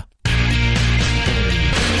reminder.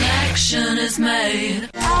 Action is made.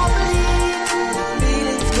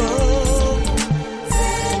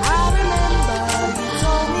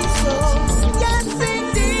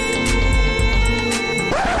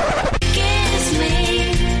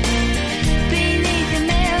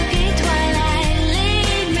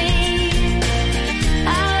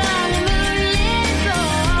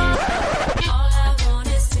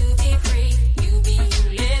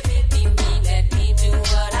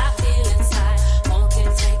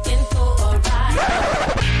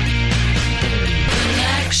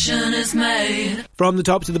 Made. From the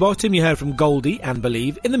top to the bottom, you heard from Goldie and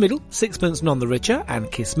Believe. In the middle, Sixpence None the Richer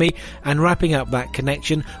and Kiss Me. And wrapping up that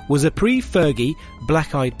connection was a pre-Fergie,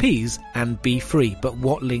 Black Eyed Peas and Be Free. But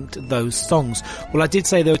what linked those songs? Well, I did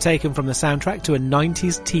say they were taken from the soundtrack to a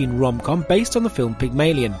 90s teen rom-com based on the film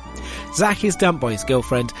Pygmalion. Zach is dumped by his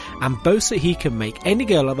girlfriend and boasts that he can make any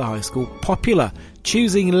girl at the high school popular.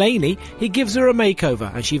 Choosing Lainey, he gives her a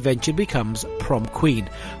makeover and she eventually becomes prom queen.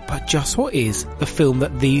 But just what is the film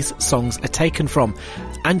that these songs are taken from?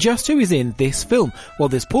 And just who is in this film? Well,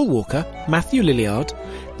 there's Paul Walker, Matthew Lillard,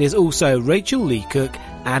 there's also Rachel Lee Cook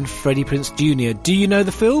and Freddie Prinze Jr. Do you know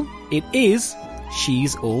the film? It is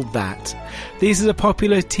She's All That. This is a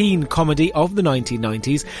popular teen comedy of the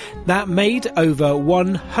 1990s that made over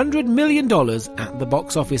 $100 million at the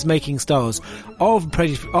box office, making stars of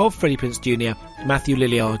Freddie Prinze Jr., Matthew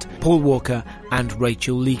Lillard, Paul Walker and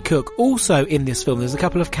Rachel Lee Cook. Also in this film there's a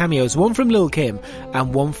couple of cameos, one from Lil' Kim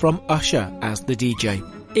and one from Usher as the DJ.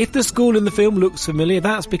 If the school in the film looks familiar,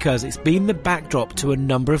 that's because it's been the backdrop to a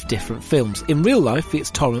number of different films. In real life, it's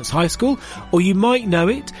Torrance High School, or you might know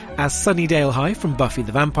it as Sunnydale High from Buffy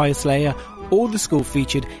the Vampire Slayer, or the school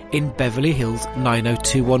featured in Beverly Hills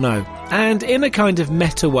 90210. And in a kind of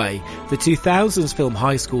meta way, the 2000s film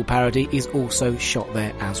High School Parody is also shot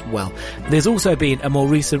there as well. There's also been a more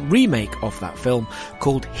recent remake of that film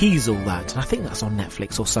called He's All That, and I think that's on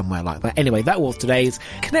Netflix or somewhere like that. Anyway, that was today's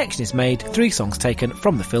Connection is Made, 3 songs taken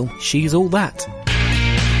from the film She's All That.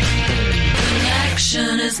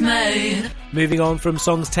 Action is made. Moving on from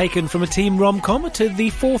songs taken from a teen rom-com to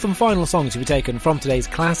the 4th and final song to be taken from today's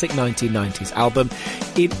classic 1990s album.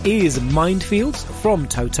 It is Minefields from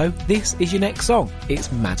Toto. This is your next song.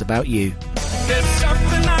 It's Mad About You. There's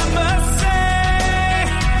something I must say.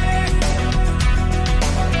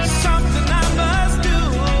 Something I must do.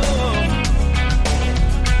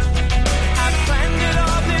 I planned it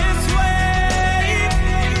all this way.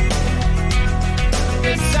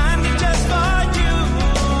 It's time just for you.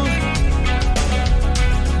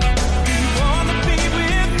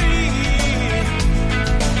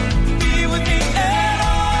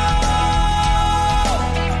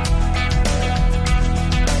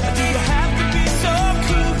 Have to be so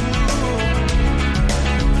cool.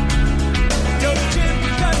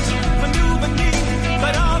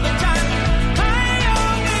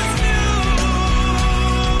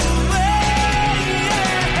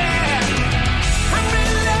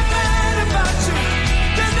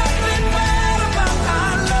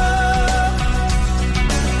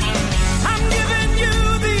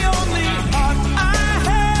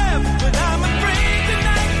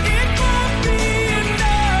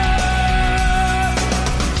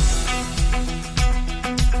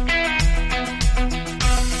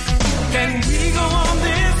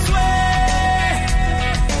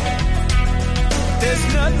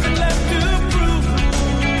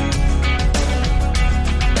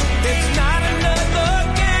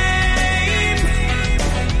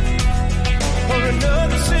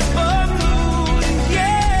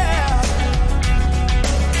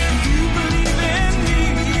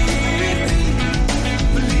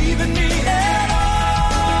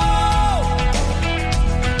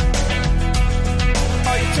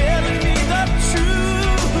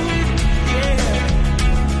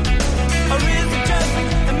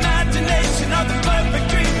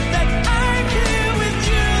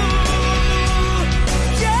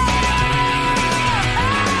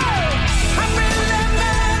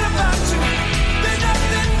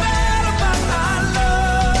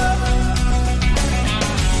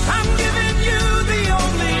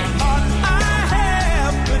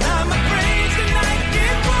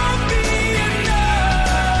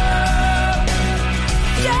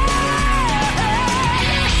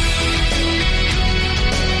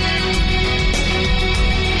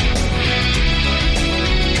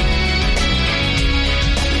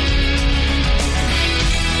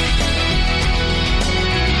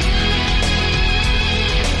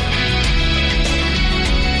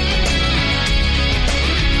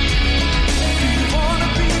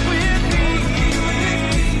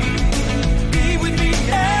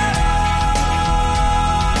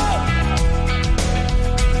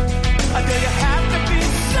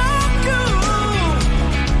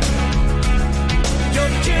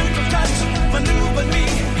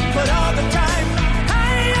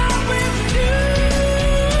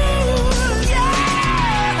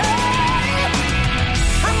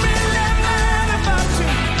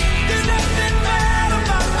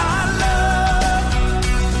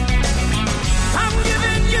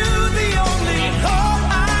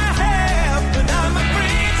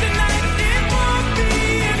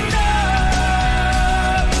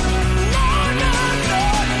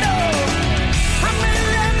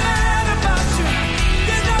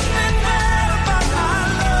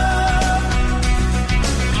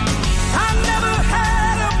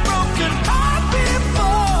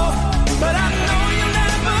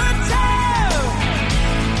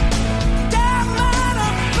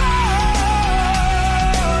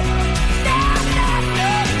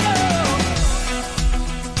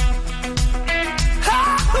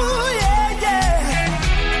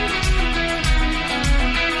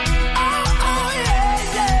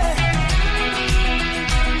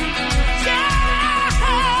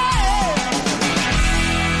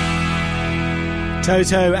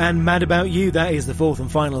 Toto and Mad About You, that is the fourth and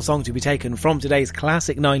final song to be taken from today's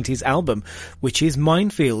classic 90s album, which is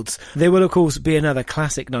Minefields. There will of course be another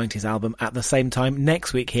classic 90s album at the same time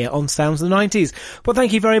next week here on Sounds of the 90s. Well,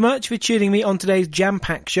 thank you very much for tuning me on today's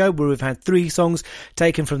jam-packed show, where we've had 3 songs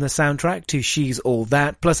taken from the soundtrack to She's All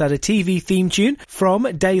That, plus had a TV theme tune from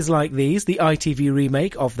Days Like These, the ITV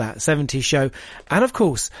remake of that 70s show, and of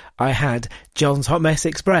course I had John's Hot Mess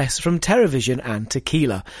Express from Terrorvision and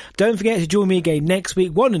Tequila. Don't forget to join me again next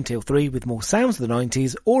week 1 until 3 with more Sounds of the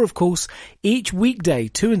 90s, or of course each weekday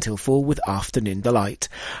 2 until 4 with Afternoon Delight.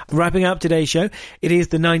 Wrapping up today's show, it is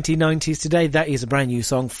the 1990s today. That is a brand new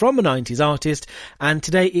song from a 90s artist, and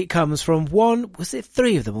today it comes from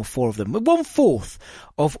 3 of them or 4 of them? 1/4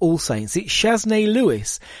 of All Saints. It's Shaznay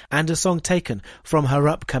Lewis, and a song taken from her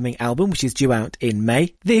upcoming album, which is due out in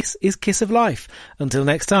May. This is Kiss of Life. Until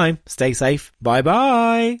next time, stay safe. Bye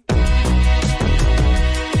bye.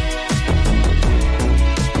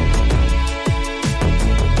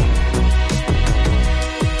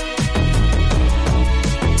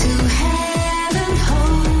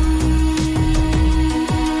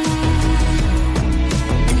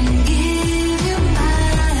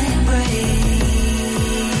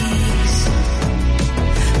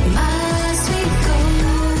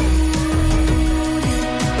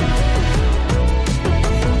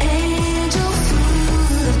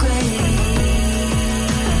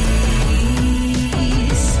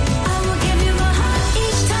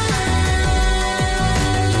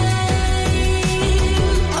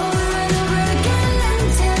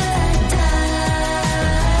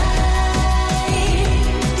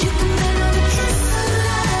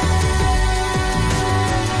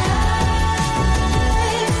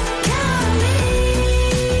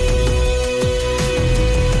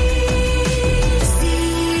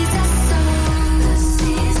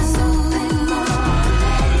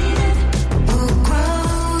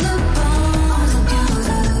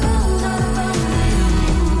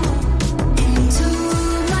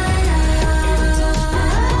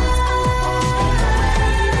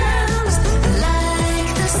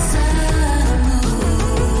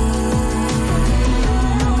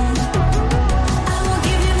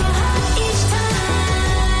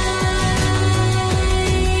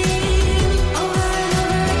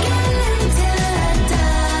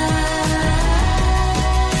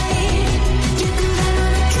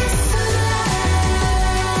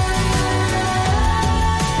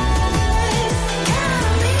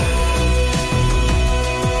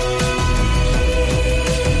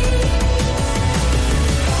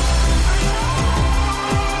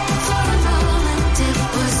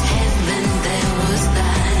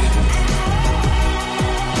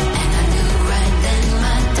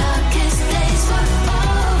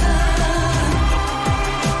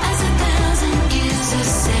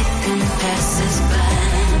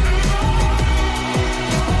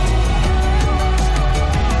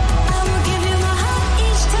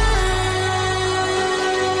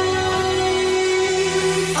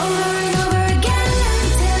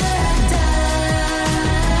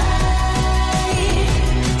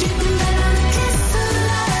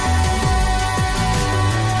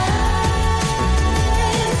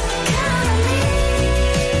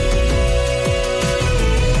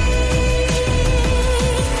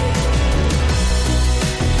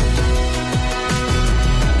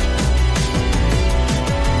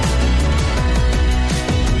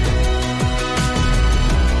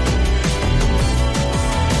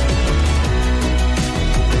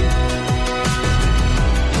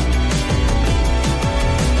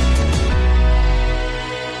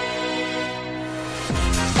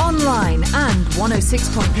 Online and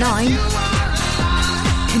 106.9.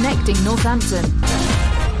 Connecting Northampton.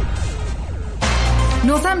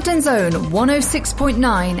 Northampton's own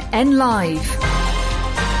 106.9 N Live.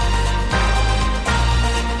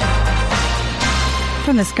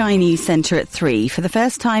 From the Sky News Centre at 3, for the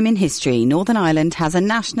first time in history, Northern Ireland has a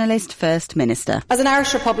nationalist First Minister. As an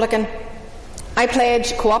Irish Republican, I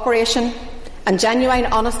pledge cooperation and genuine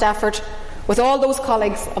honest effort with all those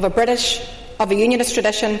colleagues of a unionist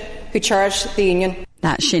tradition who cherish the Union.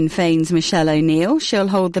 That's Sinn Féin's Michelle O'Neill. She'll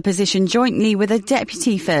hold the position jointly with a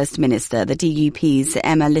Deputy First Minister, the DUP's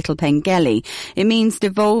Emma Little-Pengelly. It means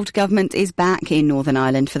devolved government is back in Northern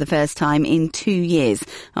Ireland for the first time in 2 years,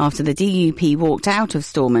 after the DUP walked out of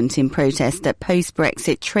Stormont in protest at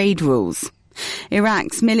post-Brexit trade rules.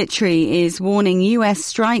 Iraq's military is warning US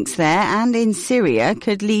strikes there and in Syria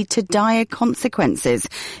could lead to dire consequences.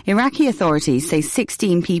 Iraqi authorities say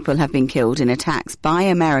 16 people have been killed in attacks by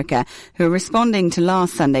America, who are responding to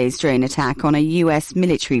last Sunday's drone attack on a US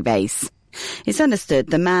military base. It's understood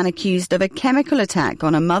the man accused of a chemical attack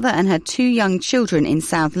on a mother and her 2 young children in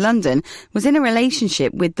South London was in a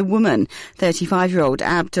relationship with the woman. 35-year-old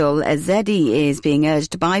Abdul Azedi is being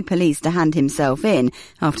urged by police to hand himself in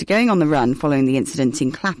after going on the run following the incident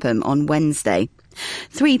in Clapham on Wednesday.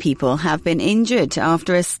 3 people have been injured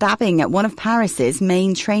after a stabbing at one of Paris's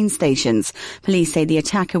main train stations. Police say the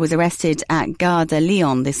attacker was arrested at Gare de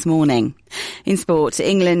Lyon this morning. In sport,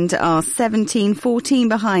 England are 17-14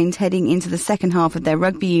 behind heading into the second half of their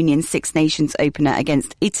Rugby Union Six Nations opener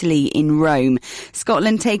against Italy in Rome.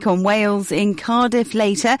 Scotland take on Wales in Cardiff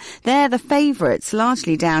later. They're the favourites,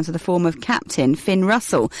 largely down to the form of captain Finn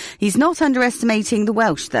Russell. He's not underestimating the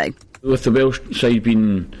Welsh, though. With the Welsh side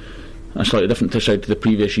being a slightly different side to the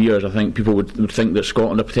previous years, I think people would think that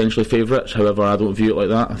Scotland are potentially favourites. However, I don't view it like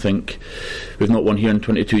that. I think we've not won here in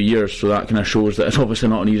 22 years, so that kind of shows that it's obviously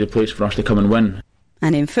not an easy place for us to come and win.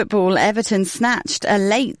 And in football, Everton snatched a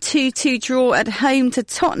late 2-2 draw at home to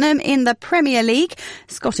Tottenham in the Premier League.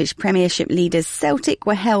 Scottish Premiership leaders Celtic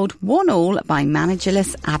were held 1-1 by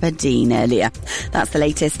managerless Aberdeen earlier. That's the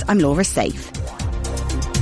latest. I'm Laura Safe.